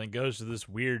and then goes to this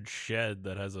weird shed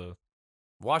that has a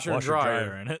washer and washer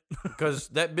dryer. in it. Because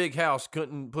that big house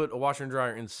couldn't put a washer and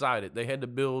dryer inside it. They had to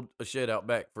build a shed out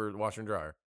back for the washer and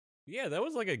dryer. Yeah, that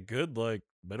was like a good like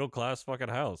middle class fucking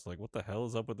house. Like, what the hell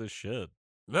is up with this shit?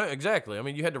 No, exactly. I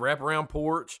mean, you had to wrap around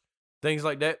porch, things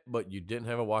like that, but you didn't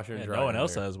have a washer and Yeah, dryer. no one in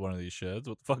else there. has one of these sheds.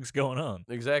 What the fuck's going on?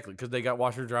 Exactly, because they got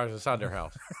washer and dryers inside their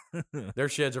house. Their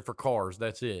sheds are for cars.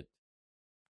 That's it.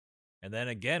 And then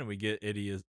again, we get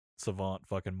idiot savant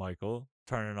fucking Michael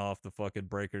turning off the fucking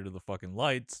breaker to the fucking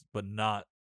lights, but not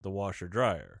the washer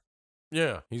dryer.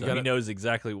 Yeah, He knows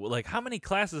exactly like how many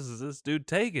classes is this dude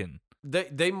taking?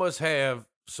 They must have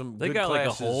some. They good got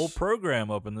classes. like a whole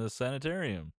program up in this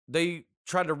sanitarium. They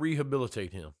tried to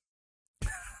rehabilitate him.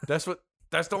 That's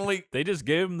the only. They just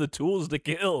gave him the tools to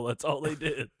kill. That's all they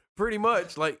did. Pretty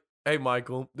much like, hey,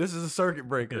 Michael, this is a circuit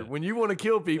breaker. Yeah. When you want to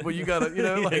kill people, you gotta,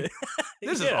 like,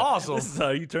 this is awesome. This is how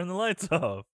you turn the lights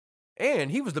off.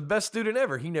 And he was the best student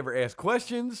ever. He never asked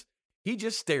questions. He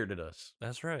just stared at us.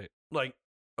 That's right. Like,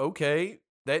 okay,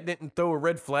 that didn't throw a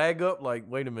red flag up. Like,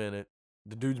 wait a minute.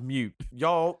 The dude's mute.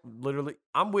 Y'all, literally,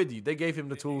 I'm with you. They gave him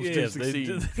the tools to succeed.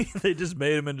 They just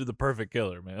made him into the perfect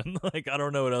killer, man. Like, I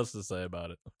don't know what else to say about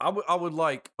it. I would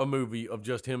like a movie of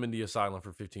just him in the asylum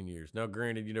for 15 years. Now,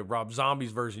 granted, Rob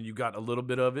Zombie's version, you got a little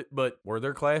bit of it, but were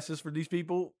there classes for these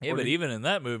people? Yeah, Or but did- even in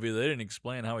that movie, they didn't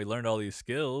explain how he learned all these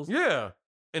skills. Yeah.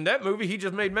 In that movie, he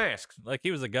just made masks. Like, he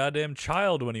was a goddamn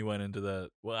child when he went into that.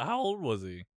 Well, how old was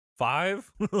he?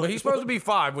 5? Well, he's supposed to be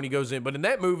 5 when he goes in, but in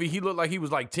that movie, he looked like he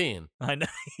was like 10. I know.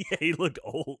 Yeah, he looked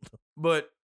old. But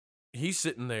he's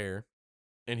sitting there,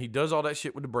 and he does all that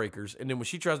shit with the breakers. And then when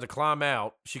she tries to climb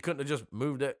out, she couldn't have just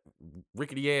moved that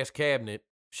rickety-ass cabinet,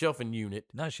 shelving unit.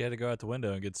 No, she had to go out the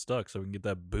window and get stuck so we can get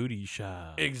that booty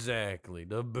shot. Exactly,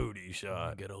 the booty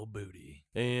shot. Good old booty.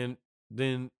 And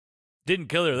then, Didn't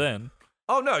kill her then.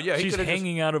 oh no, yeah, he She's could have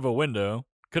hanging out of a window.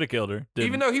 Could have killed her. Didn't.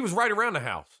 even though he was right around the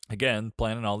house. Again,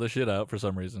 planning all this shit out for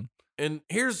some reason. And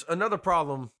here's another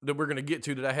problem that we're going to get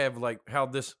to that I have, like how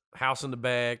this house in the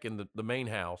back and the main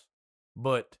house.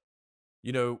 But,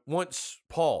 once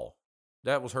Paul,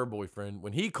 that was her boyfriend,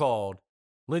 when he called,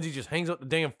 Lindsay just hangs up the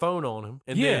damn phone on him.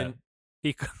 And then,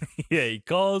 he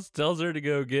calls, tells her to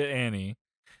go get Annie.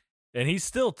 And he's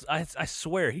still, I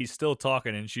swear, he's still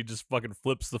talking, and she just fucking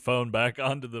flips the phone back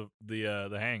onto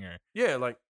the hanger. yeah,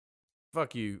 like,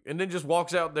 fuck you. And then just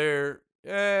walks out there,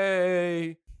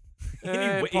 hey.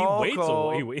 And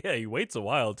he waits a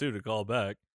while too to call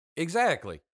back.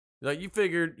 Exactly. Like, you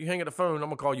figured you hang up the phone, I'm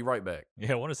going to call you right back.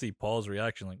 Yeah, I want to see Paul's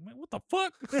reaction. Like, man, what the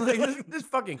fuck? Like, this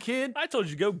fucking kid. I told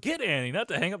you to go get Annie, not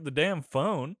to hang up the damn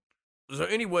phone. So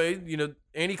anyway,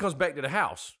 Annie comes back to the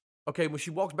house. Okay, when she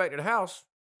walks back to the house,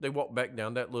 they walk back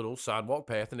down that little sidewalk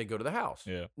path and they go to the house.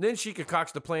 Yeah. Then she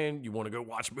concocts the plan, you want to go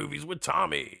watch movies with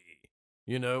Tommy.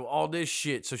 All this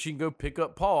shit. So she can go pick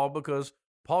up Paul because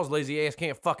Paul's lazy ass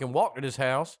can't fucking walk to this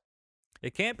house.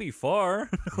 It can't be far.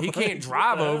 He Like, can't what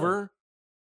drive the hell? over.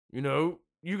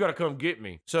 You got to come get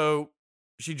me. So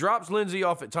she drops Lindsay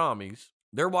off at Tommy's.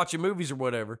 They're watching movies or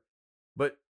whatever.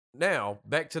 But now,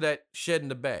 back to that shed in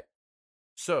the back.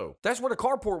 So that's where the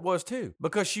carport was too,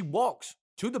 because she walks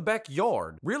to the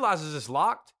backyard, realizes it's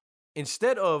locked.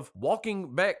 Instead of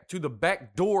walking back to the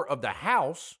back door of the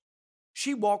house,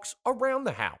 she walks around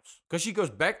the house because she goes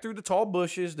back through the tall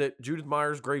bushes that Judith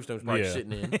Meyer's gravestone's probably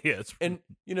sitting in. Yeah, And,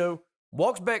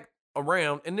 walks back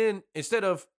around. And then instead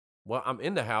of, well, I'm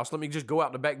in the house, let me just go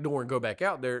out the back door and go back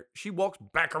out there, she walks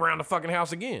back around the fucking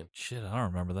house again. shit, I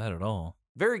don't remember that at all.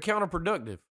 Very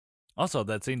counterproductive. Also,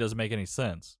 that scene doesn't make any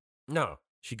sense. No.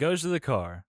 She goes to the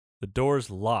car. The door's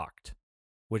locked,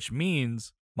 which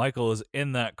means Michael is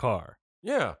in that car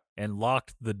Yeah. and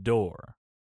locked the door.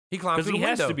 He climbed Because through he the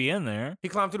has window. to be in there. He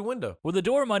climbed through the window. Well, the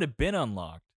door might have been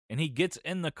unlocked, and he gets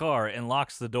in the car and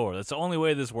locks the door. That's the only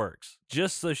way this works.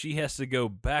 Just so she has to go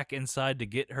back inside to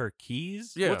get her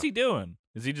keys? Yeah. What's he doing?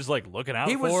 Is he just like looking out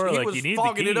He for was, her? he Like, was you need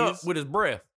fogging the it up keys? with his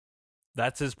breath.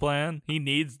 That's his plan? He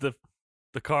needs the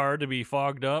car to be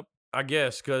fogged up? I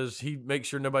guess, because he makes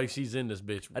sure nobody sees in this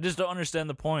bitch. I just don't understand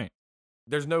the point.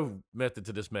 There's no method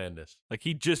to this madness. Like,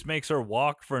 he just makes her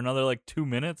walk for another, 2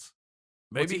 minutes?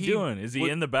 What's he doing? Is he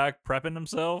in the back prepping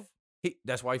himself?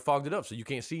 That's why he fogged it up, so you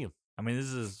can't see him. I mean,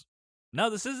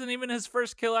 this isn't even his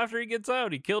first kill after he gets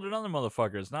out. He killed another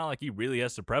motherfucker. It's not like he really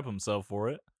has to prep himself for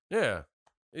it. Yeah.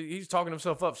 He's talking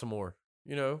himself up some more,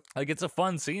 Like, it's a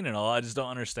fun scene and all. I just don't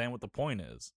understand what the point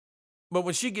is. But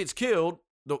when she gets killed,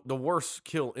 the worst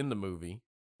kill in the movie,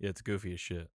 Yeah, it's goofy as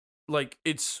shit.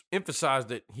 it's emphasized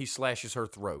that he slashes her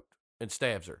throat and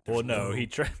stabs her. Well, no, he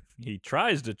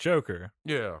tries to choke her.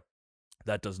 Yeah.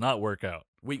 That does not work out.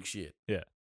 Weak shit.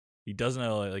 He doesn't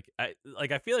know,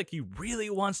 I feel like he really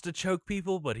wants to choke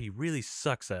people, but he really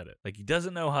sucks at it. Like, he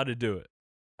doesn't know how to do it.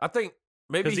 I think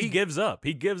maybe Because he gives up.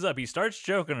 He gives up. He starts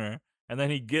choking her, and then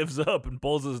he gives up and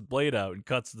pulls his blade out and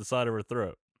cuts the side of her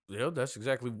throat. Yeah, that's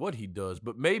exactly what he does.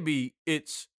 But maybe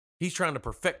he's trying to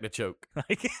perfect the choke.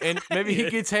 And maybe he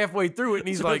gets halfway through it and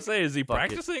he's like, is he "Fuck it."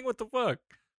 practicing? What the fuck?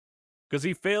 Because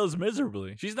he fails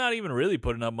miserably. She's not even really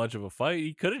putting up much of a fight.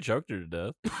 He could have choked her to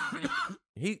death.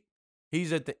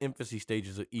 He's at the infancy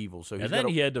stages of evil, so he's And then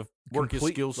got he had to work his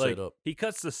skill set up. He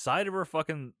cuts the side of her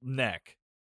fucking neck.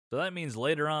 So that means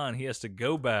later on he has to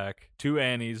go back to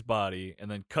Annie's body and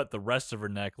then cut the rest of her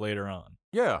neck later on.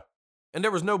 Yeah. And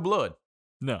there was no blood.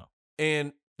 No.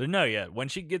 And No, yeah. When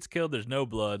she gets killed, there's no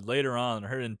blood. Later on,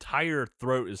 her entire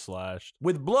throat is slashed.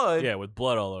 with blood, Yeah, with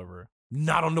blood all over her.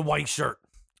 not on the white shirt.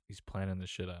 He's planning this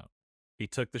shit out. He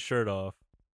took the shirt off.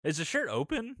 Is the shirt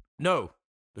open? No.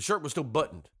 The shirt was still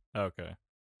buttoned. Okay. I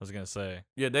was going to say,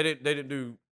 Yeah, they didn't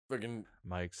do freaking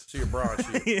Mike's. see your bra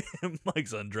and shit.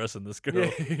 Mike's undressing this girl.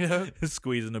 Yeah, you know?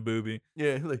 Squeezing a boobie.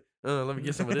 Yeah, like, let me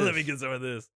get some of this. Let me get some of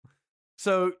this.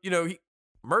 So, he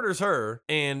murders her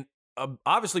and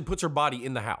obviously puts her body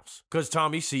in the house because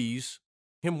Tommy sees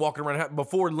him walking around the house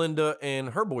before Linda and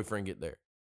her boyfriend get there.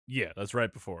 Yeah, that's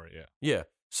right before it, yeah. Yeah.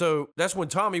 So that's when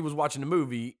Tommy was watching the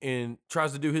movie and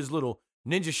tries to do his little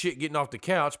ninja shit getting off the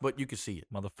couch, but you can see it.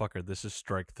 Motherfucker, this is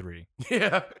strike 3.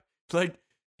 Yeah. Like,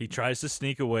 He tries to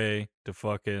sneak away to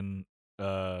fucking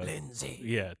Lindsay.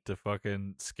 yeah, to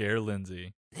fucking scare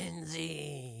Lindsay.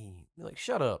 Lindsay. you're like,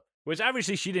 shut up. Which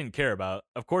obviously she didn't care about.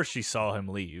 Of course she saw him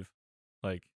leave.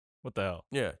 Like, what the hell?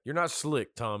 Yeah. You're not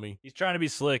slick, Tommy. He's trying to be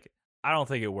slick. I don't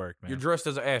think it worked, man. You're dressed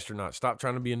as an astronaut. Stop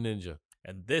trying to be a ninja.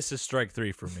 And this is strike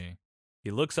 3 for me. He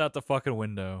looks out the fucking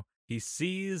window. He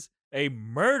sees a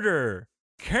murderer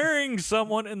carrying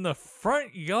someone in the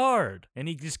front yard, and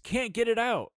he just can't get it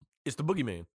out. It's the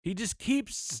boogeyman. He just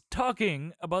keeps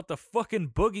talking about the fucking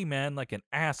boogeyman like an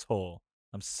asshole.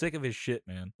 I'm sick of his shit,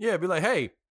 man. Yeah. Be like,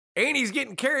 hey, Annie's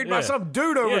getting carried by Yeah. some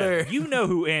dude over Yeah, there. You know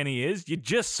who Annie is. You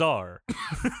just saw her.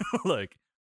 Like,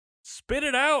 spit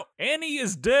it out. Annie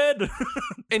is dead.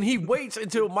 And he waits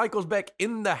until Michael's back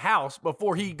in the house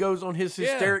before he goes on his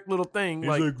Yeah. hysteric little thing. He's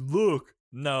Like, like, look.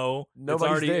 No.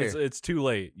 Nobody's it's there. It's too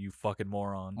late, you fucking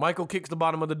moron. Michael kicks the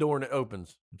bottom of the door and it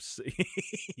opens.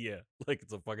 Yeah, like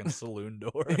it's a fucking saloon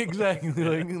door. Exactly.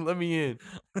 Like, let me in.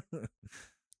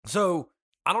 So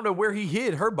I don't know where he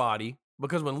hid her body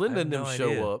because when Linda have and them no show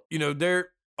idea. up, they're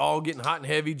all getting hot and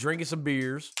heavy, drinking some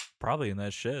beers. Probably in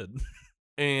that shed.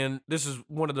 And this is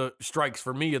one of the strikes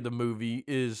for me of the movie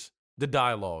is the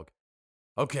dialogue.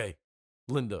 Okay,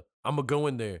 Linda, I'm going to go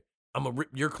in there. I'm going to rip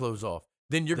your clothes off.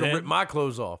 Then you're going to Then- rip my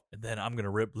clothes off. And then I'm gonna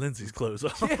rip Lindsay's clothes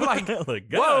off. Yeah, like, like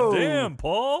whoa. God damn,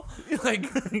 Paul. Like,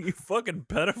 You fucking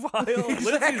pedophile.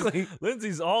 Exactly.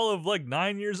 Lindsay's all of like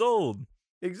 9 years old.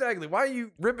 exactly. Why are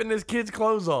you ripping this kid's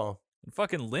clothes off? And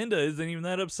fucking Linda isn't even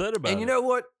that upset about it. And you know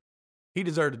what? He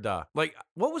deserved to die. Like,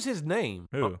 what was his name?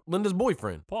 Who? Linda's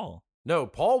boyfriend. Paul. No,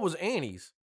 Paul was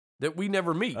Annie's that we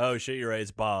never meet. Oh shit, you're right.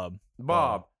 It's Bob.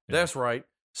 Bob. Yeah. That's right.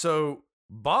 So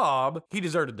Bob, he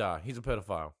deserved to die. He's a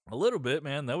pedophile. A little bit,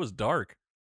 man. That was dark.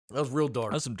 That was real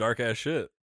dark. That's some dark ass shit.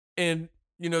 And,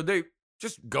 they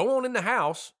just go on in the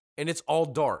house and it's all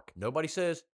dark. Nobody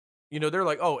says, they're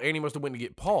like, oh, Annie must have went to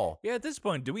get Paul. Yeah, at this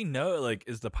point, do we know, like,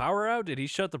 is the power out? Did he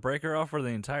shut the breaker off for the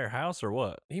entire house or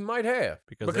what? He might have.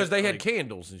 Because they had like-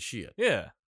 candles and shit.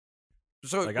 Yeah.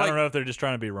 So, Like, I don't know if they're just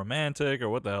trying to be romantic or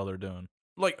what the hell they're doing.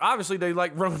 Like, obviously, they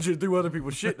like rummaging through other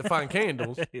people's shit to find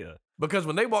candles. Yeah. Because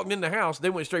when they walked in the house, they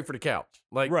went straight for the couch.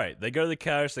 Like, Right. They go to the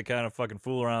couch, they kind of fucking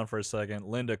fool around for a second.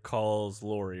 Linda calls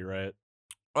Lori, right?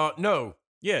 no.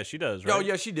 Yeah, she does, right? Oh,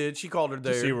 yeah, she did. She called her Did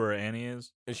there. you see where Annie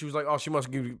is? And she was like, oh, she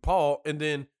must give you Paul. And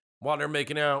then while they're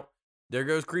making out, there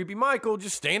goes creepy Michael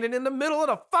just standing in the middle of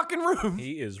the fucking room.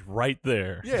 He is right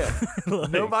there. Yeah.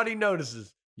 Like, Nobody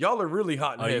notices. Y'all are really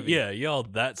hot and heavy. yeah, y'all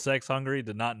that sex hungry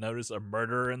did not notice a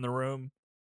murderer in the room.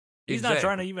 He's not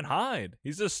trying to even hide.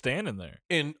 He's just standing there.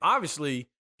 And obviously,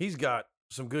 he's got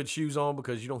some good shoes on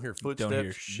because you don't hear footsteps. Don't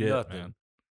hear shit, nothing. man.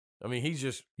 I mean, he's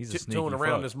just He's a tiptoeing sneaky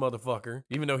around fuck. this motherfucker,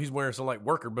 even though he's wearing some like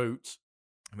worker boots.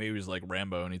 Maybe he was like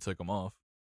Rambo and he took them off.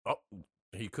 Oh,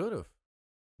 he could have.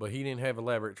 But he didn't have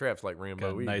elaborate traps like Rambo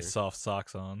Got either. nice soft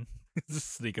socks on.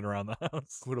 Just sneaking around the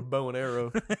house. With a bow and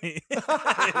arrow.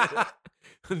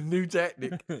 New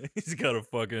tactic. He's got a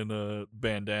fucking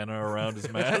bandana around his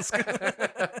mask.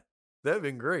 That'd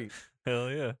been great. Hell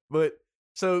yeah. But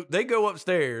so they go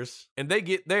upstairs and they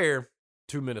get there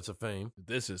 2 minutes of fame.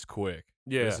 This is quick.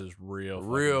 Yeah. This is real fucking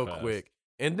Real fast. quick.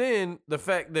 And then the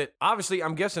fact that obviously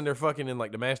I'm guessing they're fucking in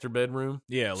like the master bedroom.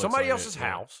 Yeah. it looks Somebody like else's it,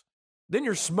 yeah. house. Then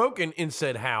you're smoking in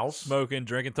said house. Smoking,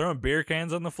 drinking, throwing beer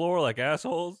cans on the floor like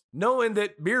assholes. Knowing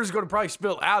that beer's going to probably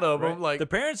spill out of Right? them. Like, the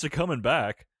parents are coming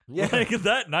back. yeah. Like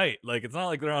that night. Like it's not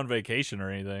like they're on vacation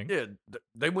or anything. Yeah,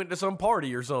 they went to some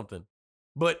party or something.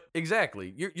 But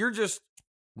exactly, you're just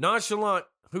nonchalant.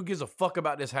 Who gives a fuck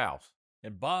about this house?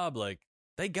 And Bob, like,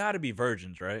 they gotta be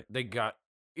virgins, right? They got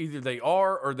either they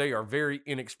are or they are very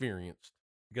inexperienced.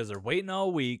 Because they're waiting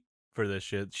all week for this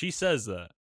shit. She says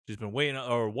that. She's been waiting,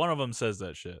 or one of them says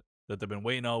that shit, that they've been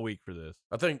waiting all week for this.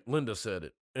 I think Linda said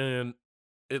it, and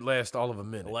it lasts all of a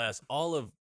minute. It lasts all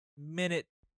of minute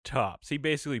tops. He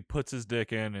basically puts his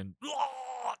dick in and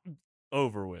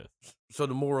over with. So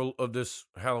the moral of this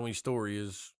Halloween story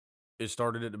is it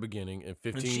started at the beginning, and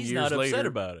 15 And she's years not later. upset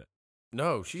about it.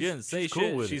 No, She didn't say she's cool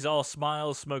shit. with She's it. all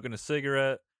smiles, smoking a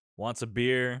cigarette, wants a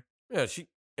beer. Yeah,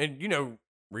 and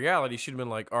reality, she'd have been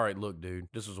like, all right, look, dude,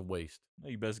 this was a waste.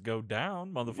 You best go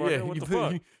down, motherfucker. What the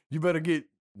fuck? You better get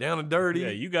down and dirty. Yeah,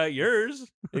 you got yours.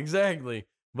 Exactly.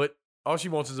 But all she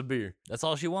wants is a beer. That's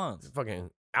all she wants.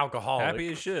 Fucking alcoholic.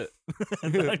 Happy as shit.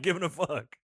 Not giving a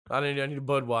fuck. I need a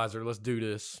Budweiser. Let's do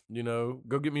this. Go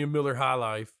get me a Miller High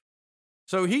Life.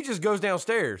 So he just goes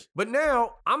downstairs. But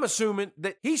now I'm assuming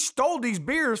that he stole these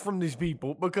beers from these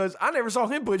people because I never saw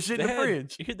him put shit in the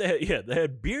fridge. They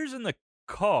had beers in the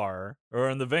car or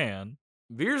in the van.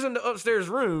 Beers in the upstairs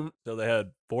room. So they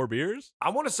had 4 beers? I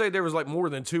want to say there was like more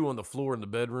than 2 on the floor in the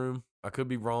bedroom. I could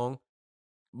be wrong.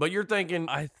 But you're thinking.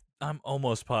 I'm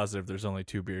almost positive there's only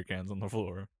 2 beer cans on the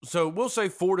floor. So we'll say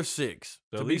 4 to 6.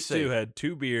 So to at be least safe. 2 had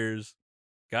 2 beers,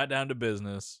 got down to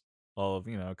business, all of,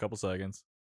 a couple seconds,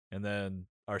 and then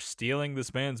are stealing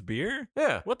this man's beer?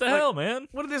 Yeah. What the Like, hell, man?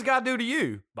 What did this guy do to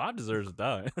you? Bob deserves to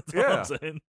die. That's Yeah. all I'm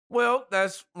saying. Well,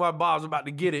 that's why Bob's about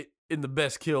to get it in the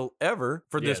best kill ever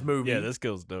for this movie. Yeah, this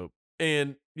kill's dope.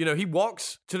 And, he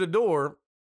walks to the door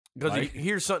because he Mike?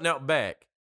 hears something out back.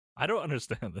 I don't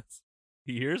understand this.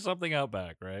 He hears something out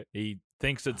back, right? He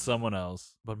thinks it's someone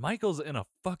else. But Michael's in a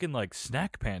fucking,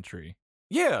 snack pantry.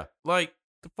 Yeah. Like,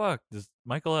 The fuck? Does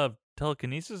Michael have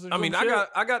telekinesis or I mean, some shit?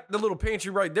 I got the little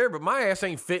pantry right there, but my ass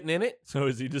ain't fitting in it. So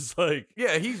is he just,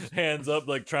 Yeah, he's. hands up,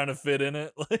 trying to fit in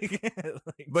it? But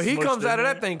he smushed comes in out of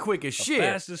there? that thing quick as shit.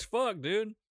 Fast as fuck,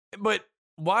 dude. But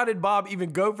why did Bob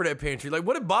even go for that pantry? Like,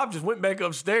 what if Bob just went back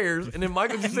upstairs and then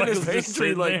Michael just in his Michael's just pantry?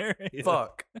 sitting Like, there. Yeah.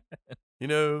 fuck.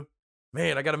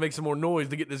 Man, I got to make some more noise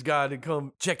to get this guy to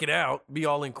come check it out, be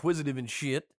all inquisitive and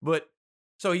shit. But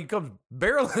so he comes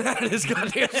barreling out of this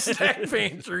goddamn snack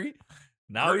pantry.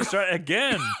 Now he's trying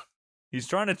again. He's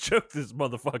trying to choke this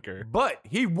motherfucker. But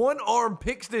he one arm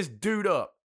picks this dude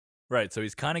up. Right, so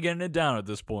he's kind of getting it down at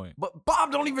this point. But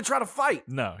Bob don't even try to fight.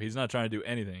 No, he's not trying to do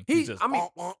anything. He, He's just, I mean,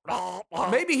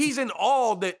 maybe he's in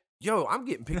awe that, I'm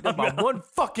getting picked up by one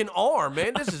fucking arm,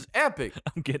 man. This is epic.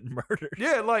 I'm getting murdered.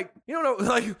 Yeah, like,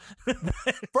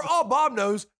 for all Bob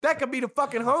knows, that could be the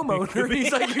fucking homeowner.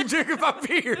 He's like, you drinking my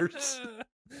beers.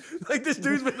 Like, this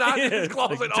dude's been hiding in his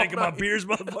closet all taking my night. beers,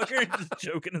 motherfucker, and just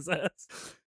choking his ass.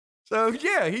 So,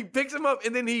 yeah, he picks him up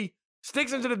and then he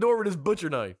sticks him to the door with his butcher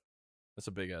knife. That's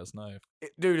a big ass knife.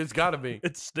 Dude, it's got to be.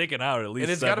 It's sticking out at least.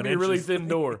 And it's got to 7 be a really inches. thin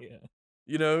door. Yeah.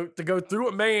 To go through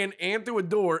a man and through a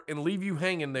door and leave you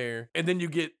hanging there. And then you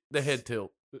get the head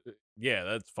tilt. Yeah,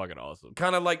 that's fucking awesome.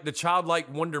 Kind of like the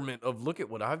childlike wonderment of, look at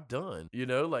what I've done.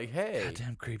 Like, hey.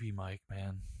 Goddamn creepy Mike,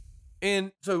 man.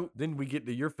 And so then we get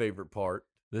to your favorite part.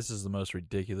 This is the most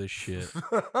ridiculous shit.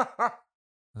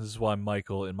 This is why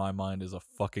Michael, in my mind, is a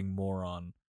fucking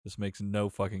moron. This makes no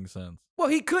fucking sense. Well,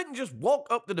 he couldn't just walk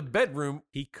up to the bedroom.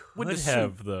 He With could the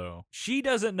have, though. She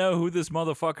doesn't know who this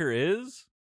motherfucker is.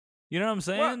 You know what I'm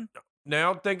saying?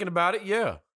 Now thinking about it,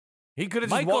 yeah. He could have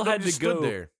just Michael walked up had and to just stood go-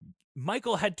 there.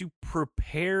 Michael had to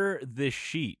prepare this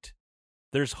sheet.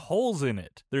 There's holes in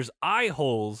it. There's eye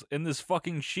holes in this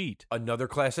fucking sheet. Another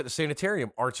class at the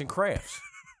sanitarium, arts and crafts.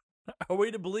 Are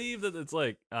we to believe that it's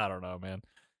like, I don't know, man.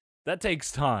 That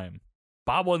takes time.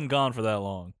 Bob wasn't gone for that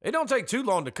long. It don't take too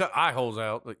long to cut eye holes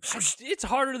out. Like, It's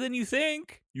harder than you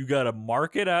think. You got to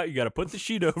mark it out. You got to put the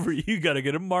sheet over it. You got to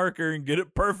get a marker and get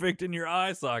it perfect in your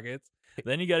eye sockets.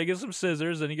 Then you got to get some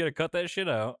scissors and you got to cut that shit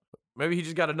out. maybe he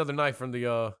just got another knife from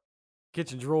the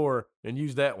kitchen drawer and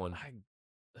used that one.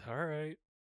 All right.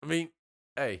 I mean,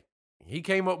 hey, he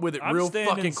came up with it I'm real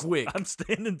standing fucking s- quick. I'm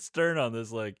standing stern on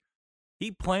this. Like,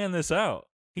 he planned this out.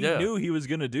 He Yeah. knew he was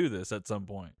going to do this at some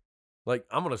point. Like,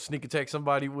 I'm gonna sneak attack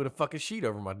somebody with a fucking sheet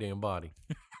over my damn body.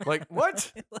 Like,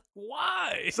 what? Like,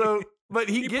 why? So, but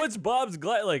he puts Bob's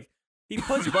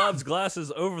Bob's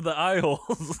glasses over the eye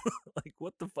holes. Like,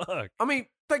 what the fuck? I mean,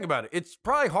 think about it. It's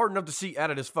probably hard enough to see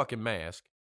out of this fucking mask.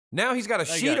 Now he's got a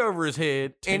I sheet got over his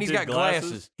head and he's got tinted glasses.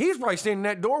 glasses. He's probably standing in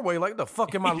that doorway like, the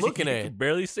fuck am I looking You at? can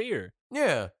barely see her.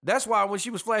 Yeah, that's why when she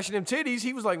was flashing them titties,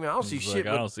 he was like, man, I don't see He's shit. like,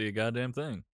 I but don't see a goddamn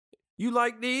thing. you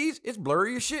like these? It's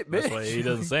blurry as shit, bitch. That's why he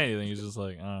doesn't say anything. He's just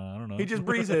like, I don't know. He just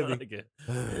breathes heavy. I like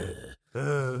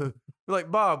it. Like,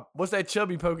 Bob, what's that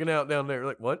chubby poking out down there?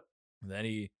 Like, what? Then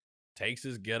he takes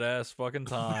his get ass fucking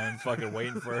time, fucking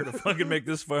waiting for her to fucking make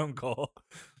this phone call.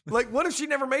 Like, what if she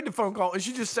never made the phone call and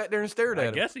she just sat there and stared I at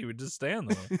him? guess he would just stand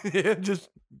there. Yeah, just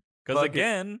Because Fucking-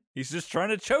 again, he's just trying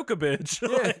to choke a bitch.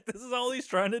 Yeah. Like, this is all he's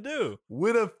trying to do.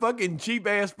 with a fucking cheap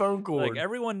ass phone cord. Like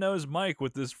everyone knows Mike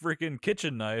with this freaking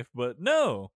kitchen knife, but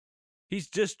no, he's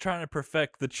just trying to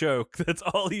perfect the choke. That's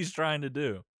all he's trying to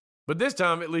do. but this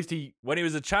time, at least he When he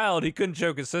was a child, he couldn't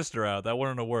choke his sister out. That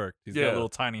wouldn't have worked. He's Yeah. got little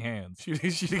tiny hands. she'd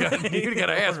got an ass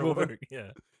That wouldn't whooping. work,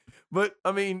 Yeah. But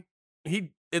I mean,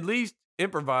 he at least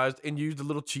improvised and used a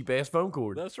little cheap ass phone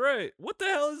cord. That's right. What the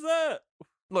hell is that?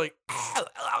 Like,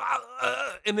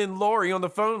 and then Lori on the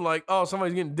phone, like, oh,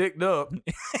 somebody's getting dicked up.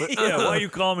 Yeah, why you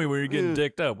call me when you're getting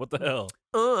dicked up? What the hell?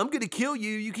 I'm gonna kill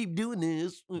you. You keep doing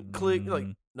this. Click. Like,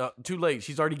 no, too late.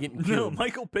 She's already getting No, killed.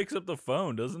 Michael picks up the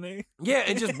phone, doesn't he? Yeah,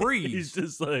 and just breathes. He's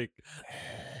just like,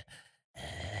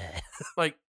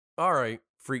 Like, all right,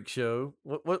 freak show.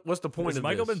 What's the point has of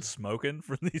Michael this? been smoking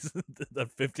for these the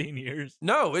 15 years?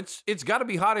 No, it's got to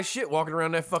be hot as shit walking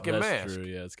around that fucking That's mask. true.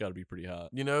 Yeah, it's got to be pretty hot.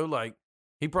 You know, like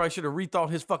he probably should have rethought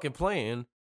his fucking plan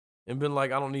and been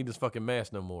like, I don't need this fucking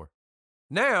mask no more.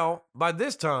 Now, by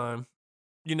this time,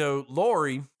 you know,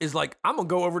 Lori is like, I'm gonna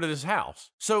go over to this house.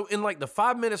 So in like the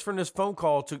 5 minutes from this phone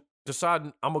call to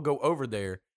deciding I'm gonna go over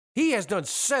there, he has done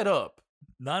set up.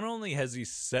 Not only has he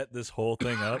set this whole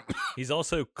thing up, he's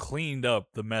also cleaned up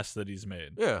the mess that he's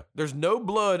made. Yeah, there's no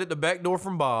blood at the back door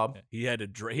from Bob. He had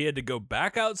to go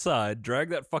back outside, drag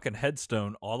that fucking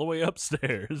headstone all the way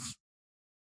upstairs.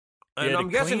 He And had I'm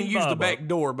to guessing he clean used the Bob back up.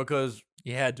 door because,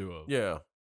 He had to have. yeah,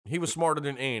 he was smarter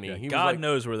than Annie. Yeah, he God was like,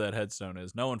 knows where that headstone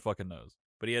is. No one fucking knows.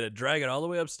 But he had to drag it all the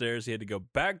way upstairs. He had to go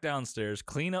back downstairs,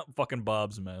 clean up fucking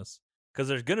Bob's mess. Because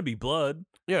there's going to be blood.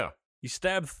 yeah. He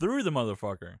stabbed through the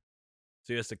motherfucker.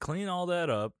 So he has to clean all that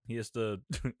up. He has to,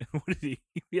 what did he?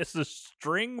 He has to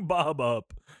string Bob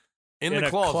up In in the a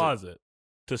closet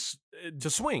to to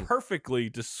swing. perfectly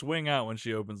to swing out when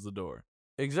she opens the door.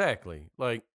 Exactly.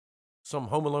 Like some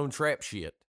Home Alone trap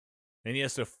shit. And he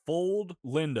has to fold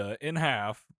Linda in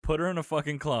half, put her in a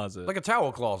fucking closet. Like a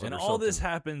towel closet. and or all this something.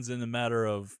 happens in a matter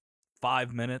of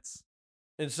 5 minutes.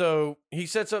 And so he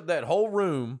sets up that whole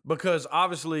room because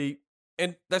obviously,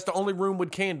 and that's the only room with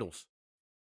candles.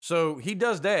 So he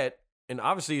does that, and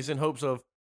obviously it's in hopes of,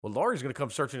 well, Laurie's going to come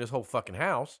searching this whole fucking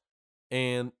house,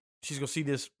 and she's going to see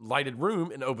this lighted room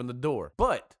and open the door.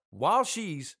 But while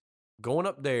she's going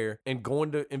up there and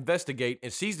going to investigate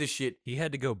and sees this shit, He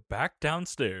had to go back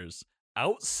downstairs,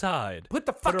 outside, put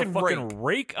the put a fucking fucking rake,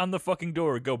 rake on the fucking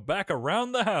door, go back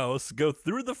around the house, go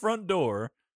through the front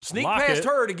door, sneak lock past it.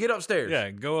 her to get upstairs. Yeah,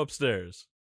 go upstairs.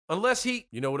 Unless he,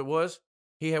 you know what it was?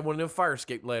 He had one of them fire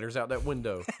escape ladders out that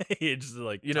window. He just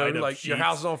like You know, tied up like your sheets,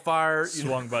 house is on fire. You know,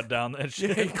 swung back down that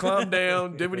shit. he climbed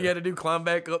down, did what he had to do, climbed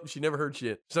back up. She never heard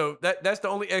shit. So that's the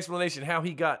only explanation how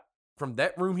he got from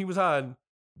that room he was hiding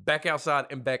back outside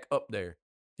and back up there.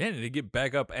 Yeah, and to get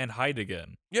back up and hide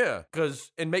again. Yeah,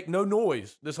 and make no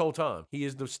noise this whole time. He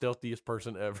is the stealthiest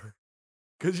person ever.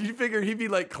 Because you figure he'd be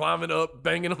like climbing up,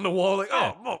 banging on the wall, like,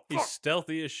 Yeah, oh, He's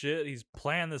stealthy as shit. He's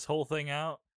planned this whole thing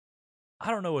out. I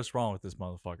don't know what's wrong with this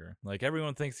motherfucker. Like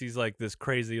everyone thinks he's like this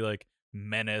crazy like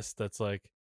menace that's like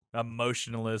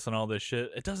emotionless and all this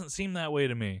shit. It doesn't seem that way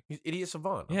to me. he's idiot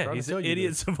savant. I'm Yeah, trying to he's tell an you idiot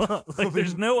this. savant. Like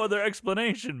there's no other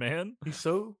explanation, man. He's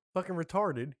so fucking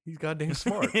retarded. He's goddamn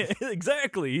smart.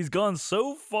 Exactly. He's gone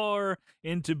so far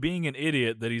into being an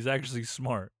idiot that he's actually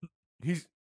smart. He's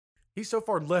so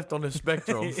far left on the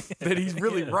spectrum that he's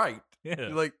really Yeah. right. Yeah. You're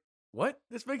like, what?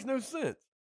 This makes no sense.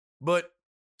 But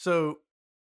so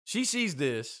she sees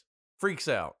this, freaks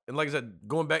out. And like I said,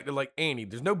 going back to like Annie,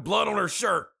 there's no blood on her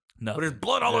shirt, No. but there's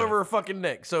blood all Yeah. over her fucking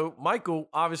neck. So Michael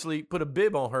obviously put a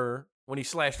bib on her when he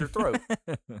slashed her throat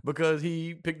because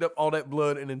he picked up all that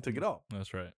blood and then took it off.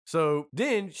 That's right. So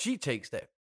then she takes that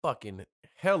fucking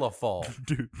hella fall.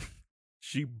 Dude,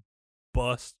 she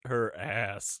busts her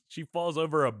ass. She falls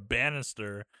over a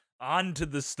banister onto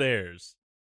the stairs.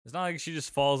 It's not like she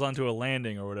just falls onto a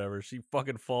landing or whatever. She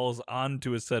fucking falls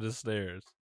onto a set of stairs.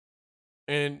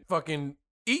 And fucking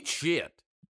eat shit.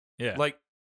 Yeah. Like,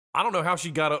 I don't know how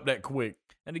she got up that quick.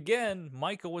 And again,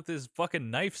 Michael with his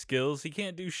fucking knife skills, he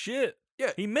can't do shit.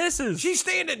 Yeah. He misses. She's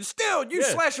standing still. You Yeah.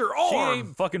 slash her She arm.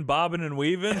 ain't fucking bobbing and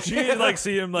weaving. She ain't like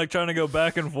see him like trying to go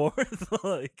back and forth.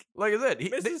 Like Like I said,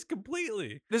 misses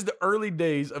completely. this is the early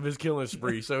days of his killing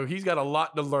spree, so he's got a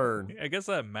lot to learn. I guess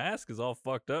that mask is all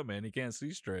fucked up, man. He can't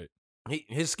see straight.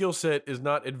 His skill set is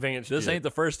not advanced. This yet. ain't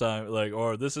the first time, like,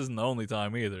 or this isn't the only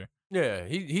time either. Yeah,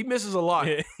 he misses a lot.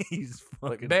 Yeah, he's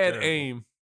Like fucking bad terrible. aim.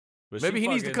 But Maybe she he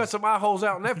needs to fucking- cut some eye holes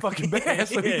out in that fucking bad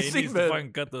so yeah, he can he see needs better. to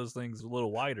fucking cut those things a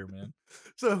little wider, man.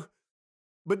 So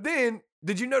But then,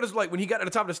 did you notice, like, when he got to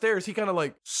the top of the stairs, he kind of,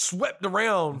 like, swept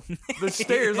around the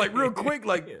stairs, like, real quick,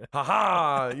 like,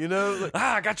 ha-ha, you know? Like,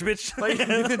 I got you, bitch. like,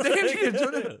 damn, you can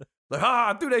do that. Like,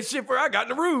 I threw that shit where I got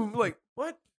in the room. Like,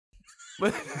 what?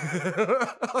 But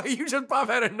like, you just pop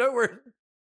out of nowhere.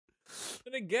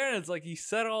 And again, it's like he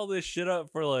set all this shit up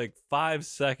for like 5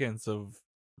 seconds of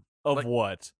like,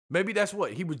 what? Maybe that's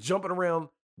what he was jumping around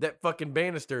that fucking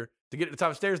banister to get to the top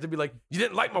of the stairs to be like, you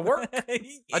didn't like my work?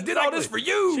 I did all this for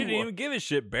you. She didn't even give a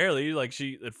shit, barely. Like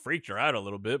it freaked her out a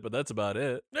little bit, but that's about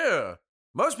it. Yeah.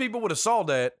 Most people would have saw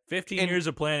that. 15 years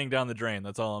of planning down the drain.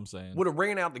 That's all I'm saying. Would have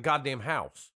ran out the goddamn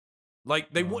house.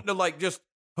 Like, they wouldn't have, like, just,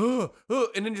 and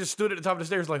then just stood at the top of the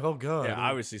stairs like, oh, God. Yeah,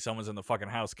 obviously someone's in the fucking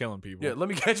house killing people. Yeah, let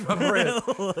me catch my breath.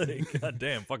 Like, God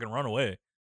damn, fucking run away.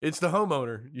 It's the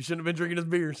homeowner. You shouldn't have been drinking his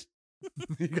beers.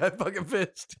 You got fucking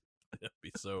pissed. That'd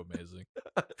be so amazing.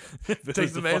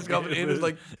 Takes the mask off and is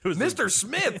like, Mr.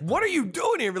 Smith, what are you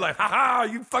doing here? Be like, ha,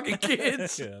 you fucking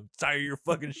kids. Yeah, I'm tired of your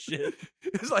fucking shit.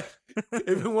 It's like,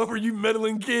 if it weren't for you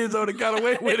meddling kids, I would have got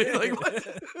away with it. Like,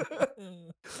 what?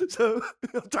 So,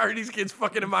 I'm tired of these kids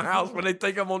fucking in my house when they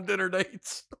think I'm on dinner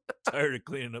dates. Tired of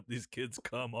cleaning up these kids'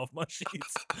 cum off my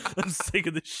sheets. I'm sick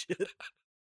of this shit.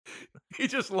 He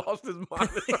just lost his mind.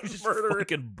 He's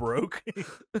fucking broke.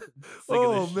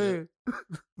 Oh, man.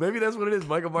 Maybe that's what it is.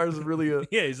 Michael Myers is really a...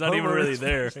 Yeah, he's not even homeowner. really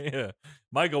there. Yeah.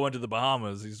 Michael went to the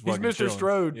Bahamas. He's fucking Mr. chilling.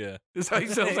 Strode. Yeah. That's how he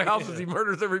sells the houses. Yeah. He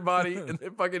murders everybody in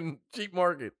the fucking cheap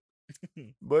market.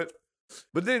 But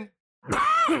then,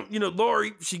 you know,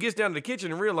 Laurie, she gets down to the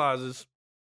kitchen and realizes,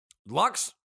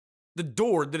 locks the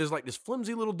door that is like this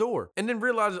flimsy little door, and then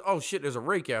realizes, oh shit, there's a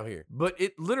rake out here. But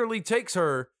it literally takes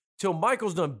her till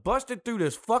Michael's done busted through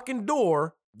this fucking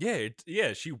door.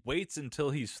 Yeah, she waits until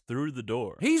he's through the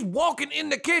door. He's walking in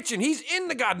the kitchen. He's in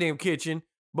the goddamn kitchen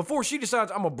before she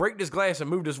decides, I'm gonna break this glass and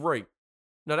move this rake.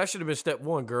 No, that should have been step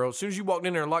one, girl. As soon as you walked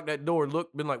in there and locked that door,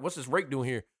 been like, what's this rake doing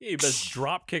here? Yeah, you best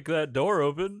drop kick that door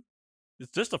open.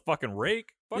 It's just a fucking rake.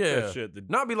 Fuck that shit.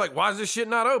 Not be like, why is this shit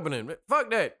not opening? Fuck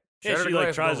that. Yeah, Shatter she the like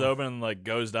glass tries to door. open and like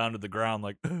goes down to the ground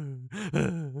like,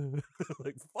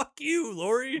 like fuck you,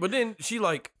 Lori. But then she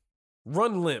like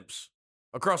run limps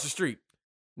across the street.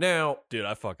 Now, Dude,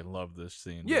 I fucking love this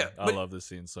scene. Yeah, dude. I but- love this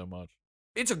scene so much.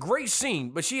 it's a great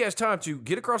scene, but she has time to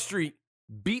get across the street,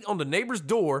 beat on the neighbor's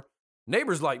door.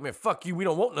 Neighbor's like, man, fuck you. We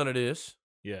don't want none of this.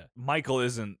 Yeah, Michael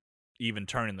isn't even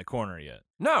turning the corner yet.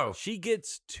 No. She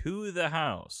gets to the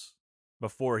house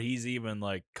before he's even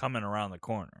like coming around the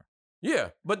corner. Yeah.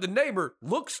 But the neighbor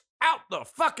looks out the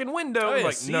fucking window. Oh, yeah,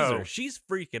 like, sees no. her. She's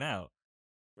freaking out.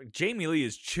 Like, Jamie Lee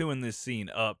is chewing this scene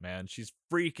up, man. She's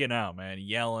freaking out, man,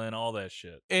 yelling, all that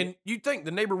shit. And you'd think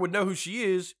the neighbor would know who she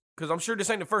is, because I'm sure this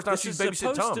ain't the first time This she's is babysat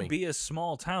supposed Tommy. to be a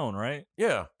small town, right?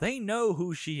 Yeah. They know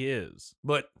who she is.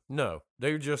 But no,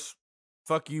 they're just,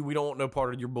 fuck you. We don't want no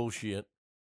part of your bullshit.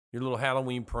 Your little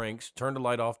Halloween pranks. Turn the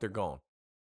light off. They're gone.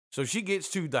 So she gets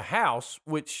to the house,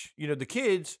 which, you know, the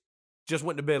kids just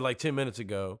went to bed like 10 minutes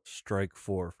ago. Strike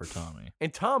 4 for Tommy.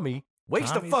 And Tommy wakes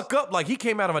Tommy's- the fuck up like he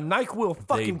came out of a NyQuil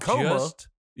fucking coma.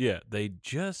 They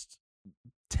just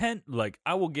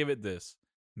I will give it this.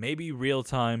 Maybe real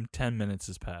time 10 minutes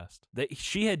has passed.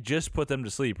 She had just put them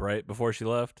to sleep, right? Before she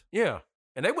left. Yeah.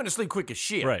 And they went to sleep quick as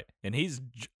shit. Right. And he's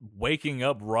waking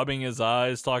up, rubbing his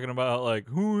eyes, talking about like,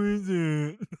 who is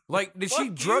it? Like, did she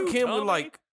Fuck drug you, him Tommy. with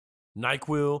like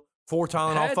NyQuil, 4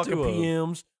 Tylenol Had fucking to have.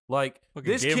 PMs? Like,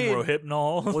 Fucking this gave him kid,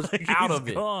 Rohypnol. was Like, out he's of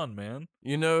it. gone, man.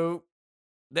 you know,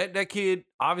 that kid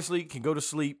obviously can go to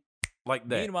sleep like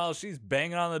that. Meanwhile, she's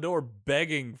banging on the door,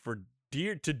 begging for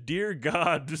dear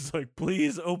God, just like,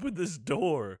 please open this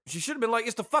door. She should have been like,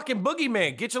 it's the fucking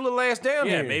boogeyman. Get your little ass down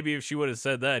Yeah, here. maybe if she would have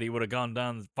said that, he would have gone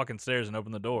down the fucking stairs and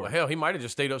opened the door. Well, hell, he might have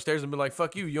just stayed upstairs and been like,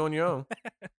 fuck you, you on your own.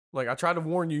 Like, I tried to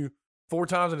warn you 4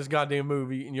 times in this goddamn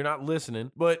movie and you're not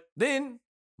listening. But then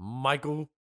Michael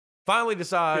finally Yeah,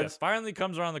 decides finally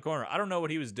comes around the corner. I don't know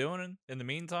what he was doing in the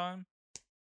meantime.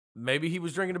 maybe he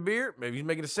was drinking a beer. Maybe he's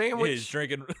making a sandwich. He's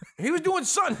drinking. He was doing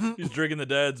something. He's drinking the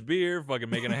dad's beer, fucking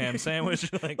making a ham sandwich.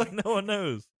 Like no one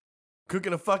knows.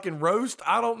 Cooking a fucking roast.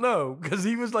 I don't know. Because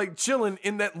he was like chilling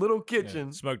in that little Yeah,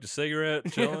 kitchen. smoked a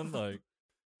cigarette, chilling. Like,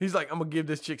 He's like, I'm going to give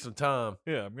this chick some time.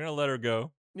 yeah, I'm gonna let her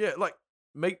go. Yeah, like,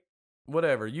 make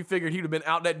whatever. You figured he'd have been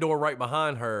out that door right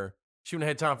behind her. She wouldn't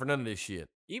have had time for none of this shit.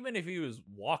 Even if he was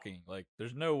walking, like,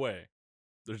 there's no way.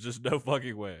 There's just no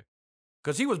fucking way.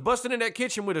 Because he was busting in that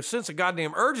kitchen with a sense of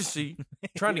goddamn urgency,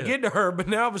 trying to Yeah. get to her, but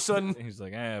now all of a sudden, He's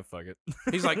like, fuck it.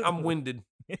 he's like, I'm winded.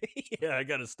 Yeah, I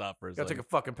gotta stop for a Gotta second. take a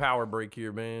fucking power break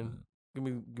here, man. Give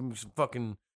me some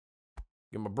fucking,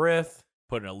 give my breath.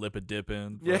 Putting a lip a dip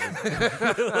in. Yeah.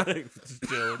 fucking- like, just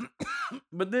chilling.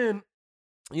 But then,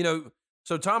 you know,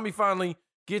 So Tommy finally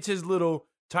gets his little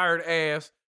tired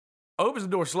ass, opens the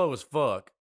door slow as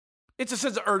fuck. It's a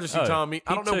sense of urgency, Oh, Tommy.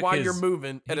 I he don't know took why his- you're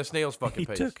moving at a snail's fucking He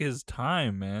pace. took his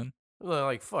time, man.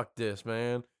 Like, fuck this,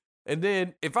 man. And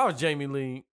then if I was Jamie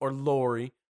Lee or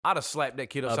Lori, I'd have slapped that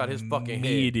kid upside his fucking head.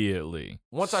 Immediately.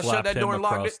 Once I shut Slapped that him door and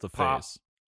locked across it, the pop. face.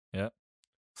 Yep.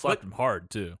 Slapped But- him hard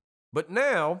too. But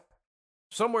now,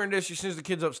 somewhere in this, she sends the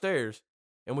kids upstairs.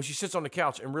 And when she sits on the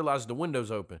couch and realizes the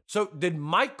window's open. So did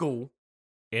Michael,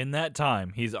 In that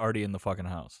time, he's already in the fucking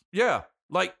house. yeah,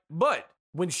 like, but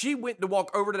when she went to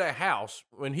walk over to that house,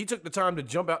 when he took the time to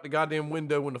jump out the goddamn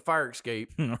window when the fire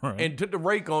escaped All right. and took the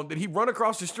rake on, did he run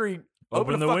across the street,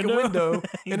 open the the fucking window,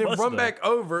 He and then must run have. back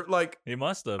over? Like, He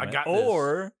must have. I man. got this.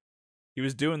 Or he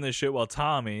was doing this shit while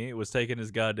Tommy was taking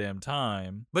his goddamn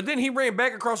time. but then he ran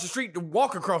back across the street to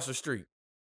walk across the street.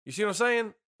 You see what I'm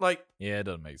saying? Like, Yeah, it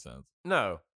doesn't make sense.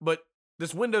 no, but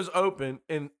this window's open,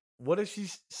 and what does she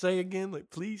say again? Like,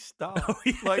 please stop. Oh,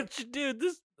 yeah, Like, dude,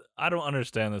 this I don't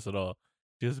understand this at all.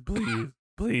 Just please,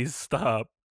 please stop.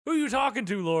 Who are you talking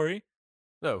to, Lori?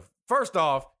 no, first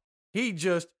off, he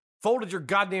just folded your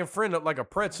goddamn friend up like a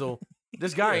pretzel.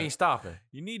 This guy Yeah. ain't stopping.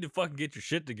 You need to fucking get your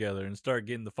shit together and start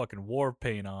getting the fucking war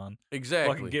paint on.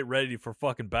 Exactly. Fucking get ready for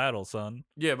fucking battle, son.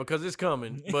 Yeah, because it's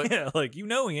coming. But yeah, like he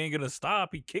ain't gonna stop.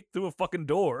 He kicked through a fucking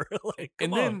door. Like,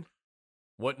 and come then on.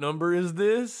 what number is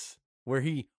this? Where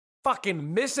he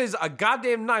fucking misses a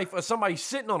goddamn knife of somebody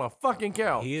sitting on a fucking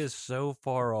couch. He is so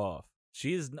far off.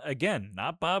 She is again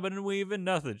not bobbing and weaving,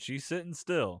 nothing. She's sitting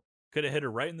still. Could have hit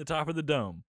her right in the top of the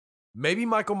dome. Maybe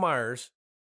Michael Myers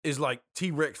is like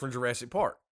T-Rex from Jurassic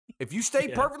Park. If you stay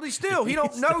Yeah. perfectly still, he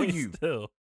don't know stays you.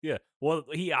 Still. Yeah. Well,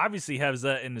 he obviously has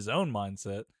that in his own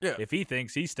mindset. Yeah. If he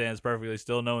thinks he stands perfectly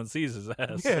still, no one sees his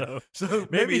ass. Yeah. So So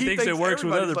maybe he thinks it works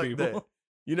with everybody's other like people. that.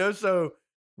 You know, so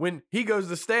when he goes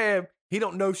to stab, he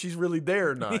don't know if she's really there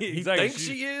or not. Exactly. He thinks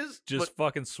she is. just But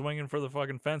fucking swinging for the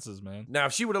fucking fences, man. now,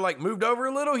 if she would have like moved over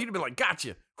a little, he'd have been like,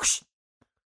 "Gotcha." Whoosh.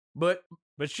 But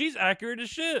But she's accurate as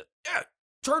shit.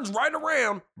 turns right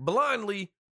around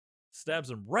blindly, Stabs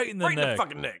him right in the right in the neck.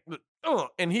 fucking neck.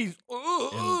 And he's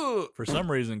For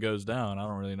some reason goes down. I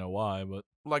don't really know why, but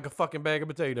like a fucking bag of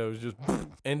potatoes. Just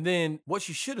and then what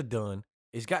she should have done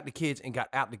is got the kids and got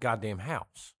out the goddamn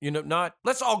house. You know, not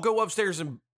let's all go upstairs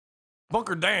and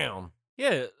bunker down.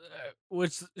 yeah,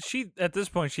 which she at this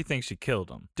point she thinks she killed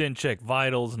him. Didn't check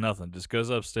vitals, nothing. Just goes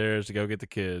upstairs to go get the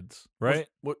kids, right?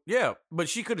 Well, yeah, but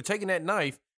she could have taken that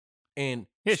knife and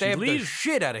Yeah, she stabbed the leaves-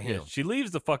 shit out of Yeah, him. she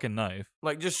leaves the fucking knife.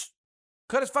 Like just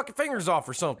cut his fucking fingers off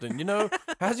or something. You know,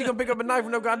 how's he gonna pick up a knife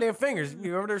with no goddamn fingers?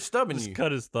 You're over there stubbing Just you.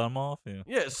 cut his thumb off. Yeah.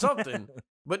 Yeah, something.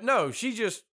 But no, she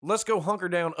just let's go hunker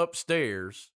down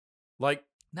upstairs, like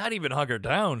Not even hug her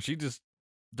down.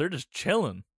 They're just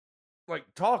chilling.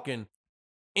 talking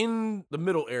in the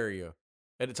middle area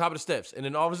at the top of the steps, and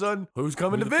then all of a sudden, who's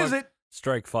coming Who to the fuck- visit?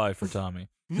 Strike 5 for Tommy.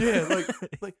 Yeah,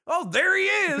 like oh, there he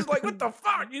is! Like what the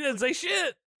fuck? You didn't say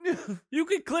shit. You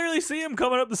could clearly see him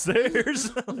coming up the stairs.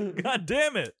 God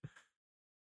damn it.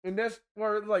 And that's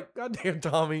where like, goddamn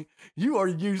Tommy, you are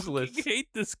useless. I hate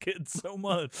this kid so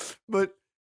much. But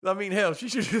I mean, hell, she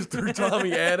should just threw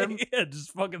Tommy at him Yeah,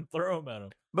 just fucking throw him at him.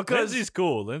 because Lindsay's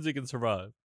cool. Lindsay can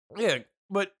survive. yeah,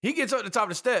 but he gets up to the top of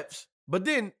the steps. But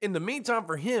then, in the meantime,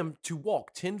 for him to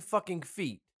walk 10 fucking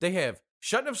feet, they have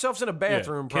shut themselves in a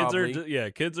bathroom. Yeah,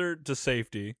 Probably kids are to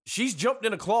safety. she's jumped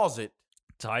in a closet.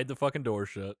 Tied the fucking door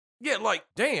shut. Yeah, like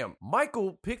damn.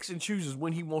 Michael picks and chooses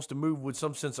when he wants to move with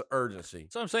some sense of urgency.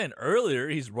 So I'm saying earlier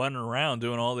he's running around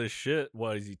doing all this shit.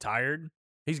 What, is he tired?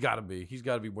 He's got to be. He's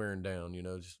got to be wearing down. You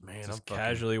know, just man, Just I'm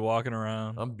casually walking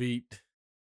around. I'm beat.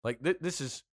 Like this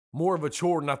is more of a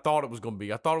chore than I thought it was gonna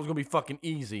be. I thought it was gonna be fucking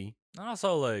easy. And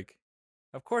also, like,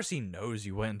 of course he knows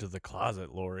you went into the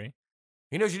closet, Lori.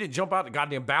 He knows you didn't jump out the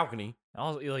goddamn balcony.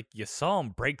 Also, like, you saw him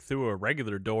break through a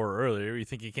regular door earlier. You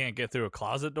think he can't get through a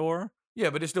closet door? Yeah,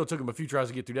 but it still took him a few tries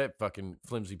to get through that fucking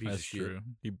flimsy piece That's of shit. true.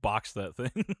 He boxed that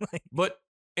thing. Like,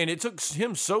 And it took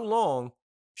him so long,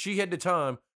 she had the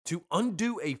time to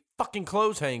undo a fucking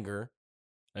clothes hanger.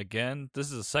 again, this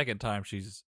is the second time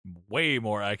she's way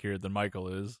more accurate than Michael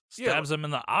is. Yeah. Stabs him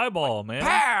in the eyeball, man.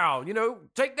 Pow! You know,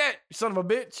 take that, son of a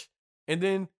bitch. And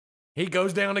then he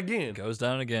goes down again. Goes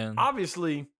down again.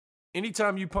 Obviously,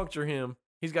 anytime you puncture him,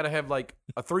 he's got to have like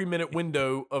a 3-minute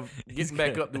window of He's getting back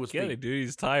gotta- up to his get feet. it, dude.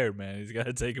 He's tired, man. He's got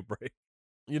to take a break.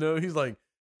 You know, he's like,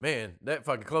 man, that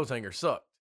fucking clothes hanger sucked.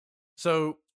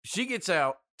 So she gets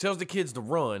out, tells the kids to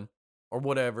run or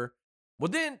whatever. Well,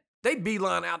 then they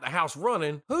beeline out the house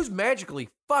running. Who's magically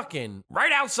fucking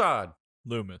right outside?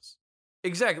 Loomis.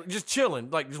 Exactly. Just chilling,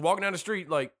 like just walking down the street,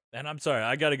 like, And I'm sorry,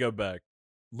 I got to go back.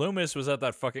 Loomis was at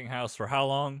that fucking house for how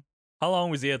long? How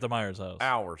long was he at the Myers house?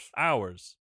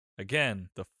 Hours. Again,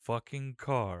 the fucking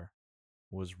car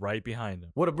was right behind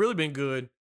him. Would have really been good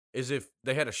is if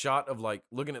they had a shot of like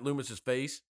looking at Loomis's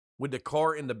face with the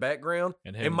car in the background,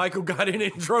 And and him. Michael got in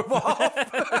it and drove off,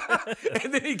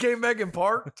 and then he came back and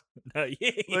parked.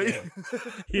 Yeah.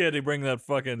 He had to bring that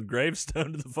fucking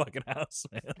gravestone to the fucking house,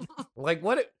 man. Like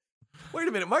what? Wait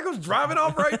a minute, Michael's driving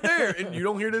off right there, and you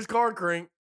don't hear this car crank,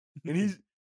 and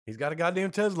he's got a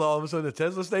goddamn Tesla. All of a sudden, a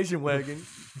Tesla station wagon.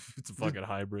 It's a fucking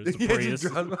hybrid. It's a Yeah, Prius.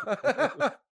 just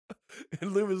drives-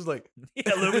 and Loomis is like,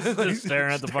 Yeah, Loomis is just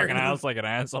staring at the Staring fucking at house like an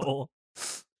asshole.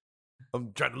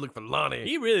 I'm trying to look for Lonnie.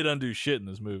 He really doesn't do shit in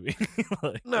this movie.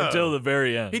 Like, No. Until the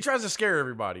very end. He tries to scare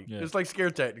everybody. Yeah. It's like scare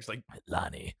tactics. Like,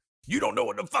 Lonnie. you don't know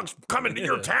what the fuck's coming to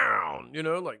your town. You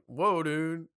know, like, whoa,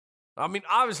 dude. I mean,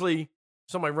 obviously,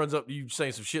 somebody runs up to you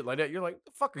saying some shit like that. You're like,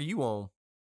 the fuck are you on?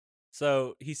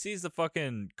 So he sees the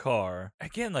fucking car.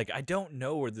 Again, like, I don't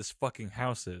know where this fucking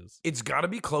house is. It's got to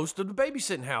be close to the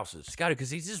babysitting houses. It's got to, because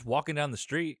he's just walking down the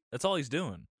street. That's all he's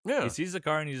doing. Yeah. He sees the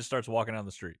car and he just starts walking down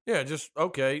the street. Yeah, just,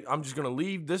 okay, I'm just going to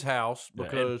leave this house Yeah,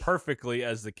 and because, perfectly,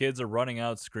 as the kids are running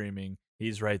out screaming,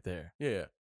 he's right there. yeah.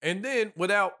 And then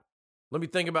without, let me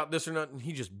think about this or nothing,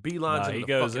 he just beelines into He the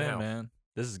goes fucking in, house. man.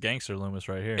 This is gangster Loomis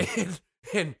right here.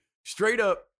 And straight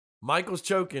up, Michael's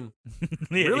choking.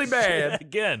 Yeah, really bad.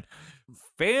 Again,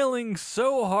 failing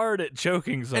so hard at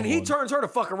choking someone. And he turns her to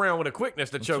fuck around with a quickness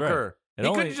to That's choke right. her. It He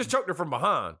only- couldn't have just choked her from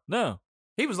behind. No.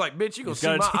 He was like, bitch, you gonna He's see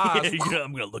my gotta- eyes. Yeah,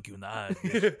 I'm going to look you in the eye.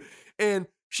 bitch. And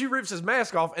she rips his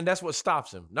mask off, and that's what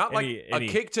stops him. Not And like he- a and he-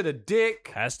 kick to the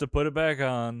dick. Has to put it back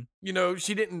on. You know,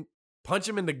 she didn't punch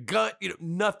him in the gut. You know,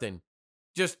 nothing.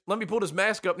 Just let me pull this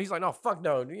mask up. And he's like, no, fuck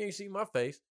no. You ain't see my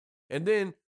face. And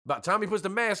then by the time he puts the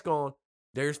mask on,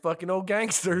 there's fucking old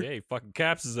gangster. Yeah, he fucking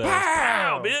caps his ass.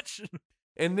 Pow! Pow, bitch.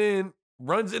 And then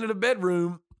runs into the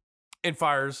bedroom and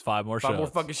fires Five more five shots. more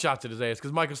fucking shots at his ass.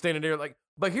 Because Michael's standing there like,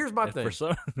 but here's my And thing. for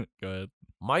some, go ahead.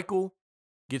 Michael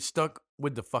gets stuck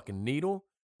with the fucking needle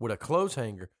with a clothes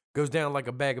hanger, goes down like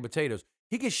a bag of potatoes.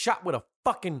 He gets shot with a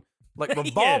fucking like Yeah.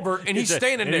 revolver, and he's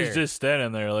standing and there. He's just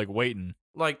standing there, like, waiting.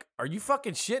 Like, are you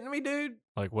fucking shitting me, dude?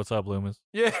 Like, what's up, Loomis?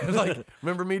 Yeah, like,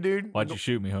 remember me, dude? Why'd you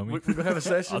shoot me, homie? We gonna have a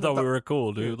session? I thought we were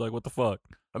cool, dude. Like, what the fuck?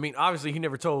 I mean, obviously, he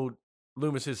never told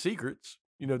Loomis his secrets.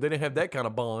 You know, they didn't have that kind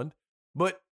of bond.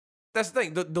 But that's the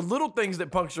thing. The little things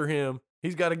that puncture him,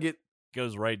 he's got to get,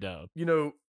 Goes right down. you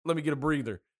know, let me get a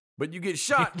breather. But you get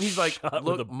shot, and he's like, Shot with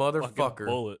look, a fucking motherfucker.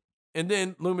 bullet. And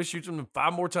then Loomis shoots him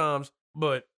 5 more times,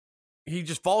 but he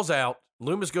just falls out.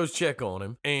 Loomis goes check on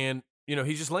him, and, you know,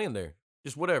 he's just laying there,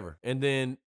 just whatever. And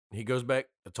then he goes back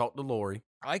to talk to Lori.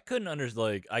 I couldn't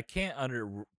I can't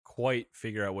quite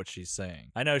figure out what she's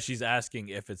saying. I know she's asking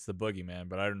if it's the boogeyman,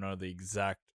 but I don't know the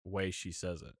exact way she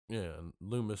says it. Yeah, and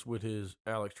Loomis with his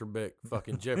Alex Trebek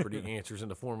fucking Jeopardy answers in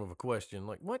the form of a question.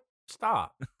 Like, what?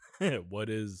 Stop. What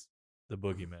is the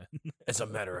boogeyman? As a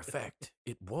matter of fact,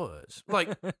 it was.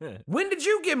 Like, when did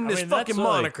you give him this that's fucking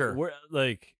what, like, moniker?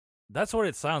 like, that's what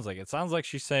it sounds like. It sounds like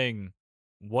she's saying,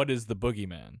 "What is the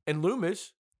boogeyman?" And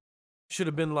Loomis should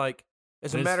have been like,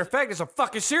 as a It's- matter of fact, it's a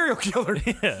fucking serial killer.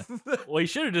 Yeah. Well, he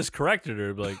should have just corrected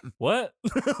her. Like, what?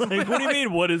 Like, what do you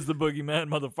mean? What is the boogeyman,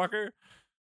 motherfucker?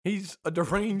 He's a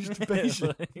deranged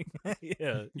patient. Like,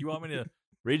 yeah. You want me to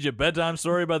read you a bedtime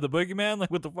story about the boogeyman? Like,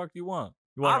 what the fuck do you want?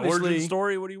 You want an origin Obviously-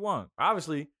 story? What do you want?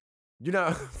 Obviously, you're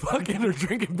not fucking or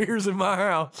drinking beers in my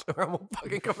house, or I'm gonna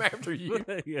fucking come after you.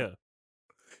 Yeah.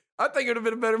 I think it would have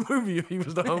been a better movie if he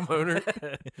was the homeowner.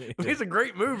 I mean, it's a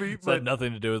great movie, It had but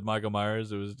nothing to do with Michael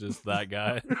Myers. It was just that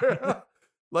guy.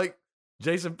 like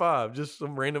Jason 5, just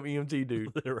some random EMT dude.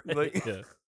 Right, Like- yeah.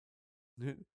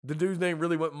 The dude's name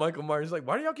really wasn't Michael Myers. He's like,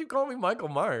 why do y'all keep calling me Michael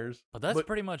Myers? But that's But-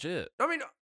 pretty much it. I mean,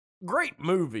 great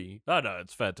movie, Oh, no,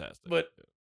 it's fantastic. but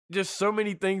just so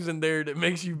many things in there that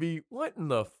makes you be, what in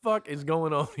the fuck is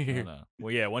going on I here? know.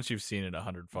 Well, yeah, once you've seen it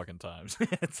 100 fucking times,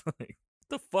 it's like, what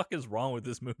the fuck is wrong with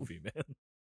this movie, man?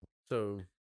 So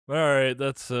All right,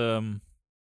 that's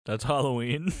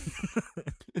Halloween.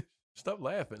 stop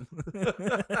laughing.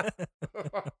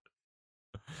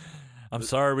 I'm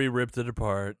sorry we ripped it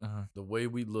apart. The way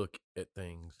we look at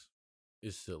things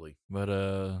is silly. But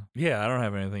yeah, I don't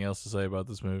have anything else to say about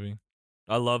this movie.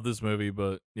 I love this movie,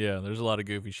 but yeah, there's a lot of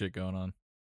goofy shit going on.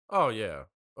 Oh yeah.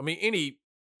 I mean, any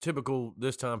typical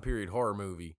this time period horror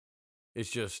movie, it's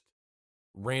just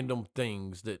random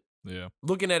things that Yeah.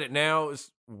 looking at it now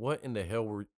is what in the hell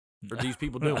are these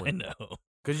people I doing? know.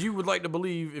 Because you would like to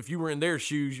believe if you were in their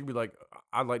shoes, you'd be like,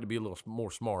 I'd like to be a little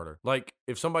more smarter. Like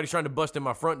if somebody's trying to bust in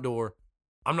my front door,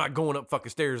 I'm not going up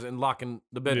fucking stairs and locking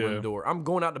the bedroom Yeah. door. I'm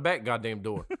going out the back goddamn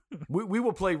door. we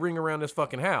will play ring around this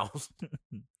fucking house.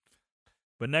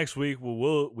 But next week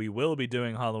we will be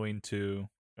doing Halloween 2,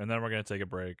 and then we're gonna take a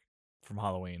break from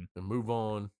Halloween And move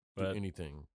on to But-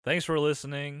 anything. Thanks for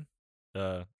listening.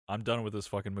 I'm done with this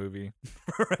fucking movie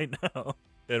right now,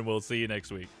 and we'll see you next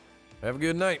week. Have a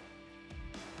good night.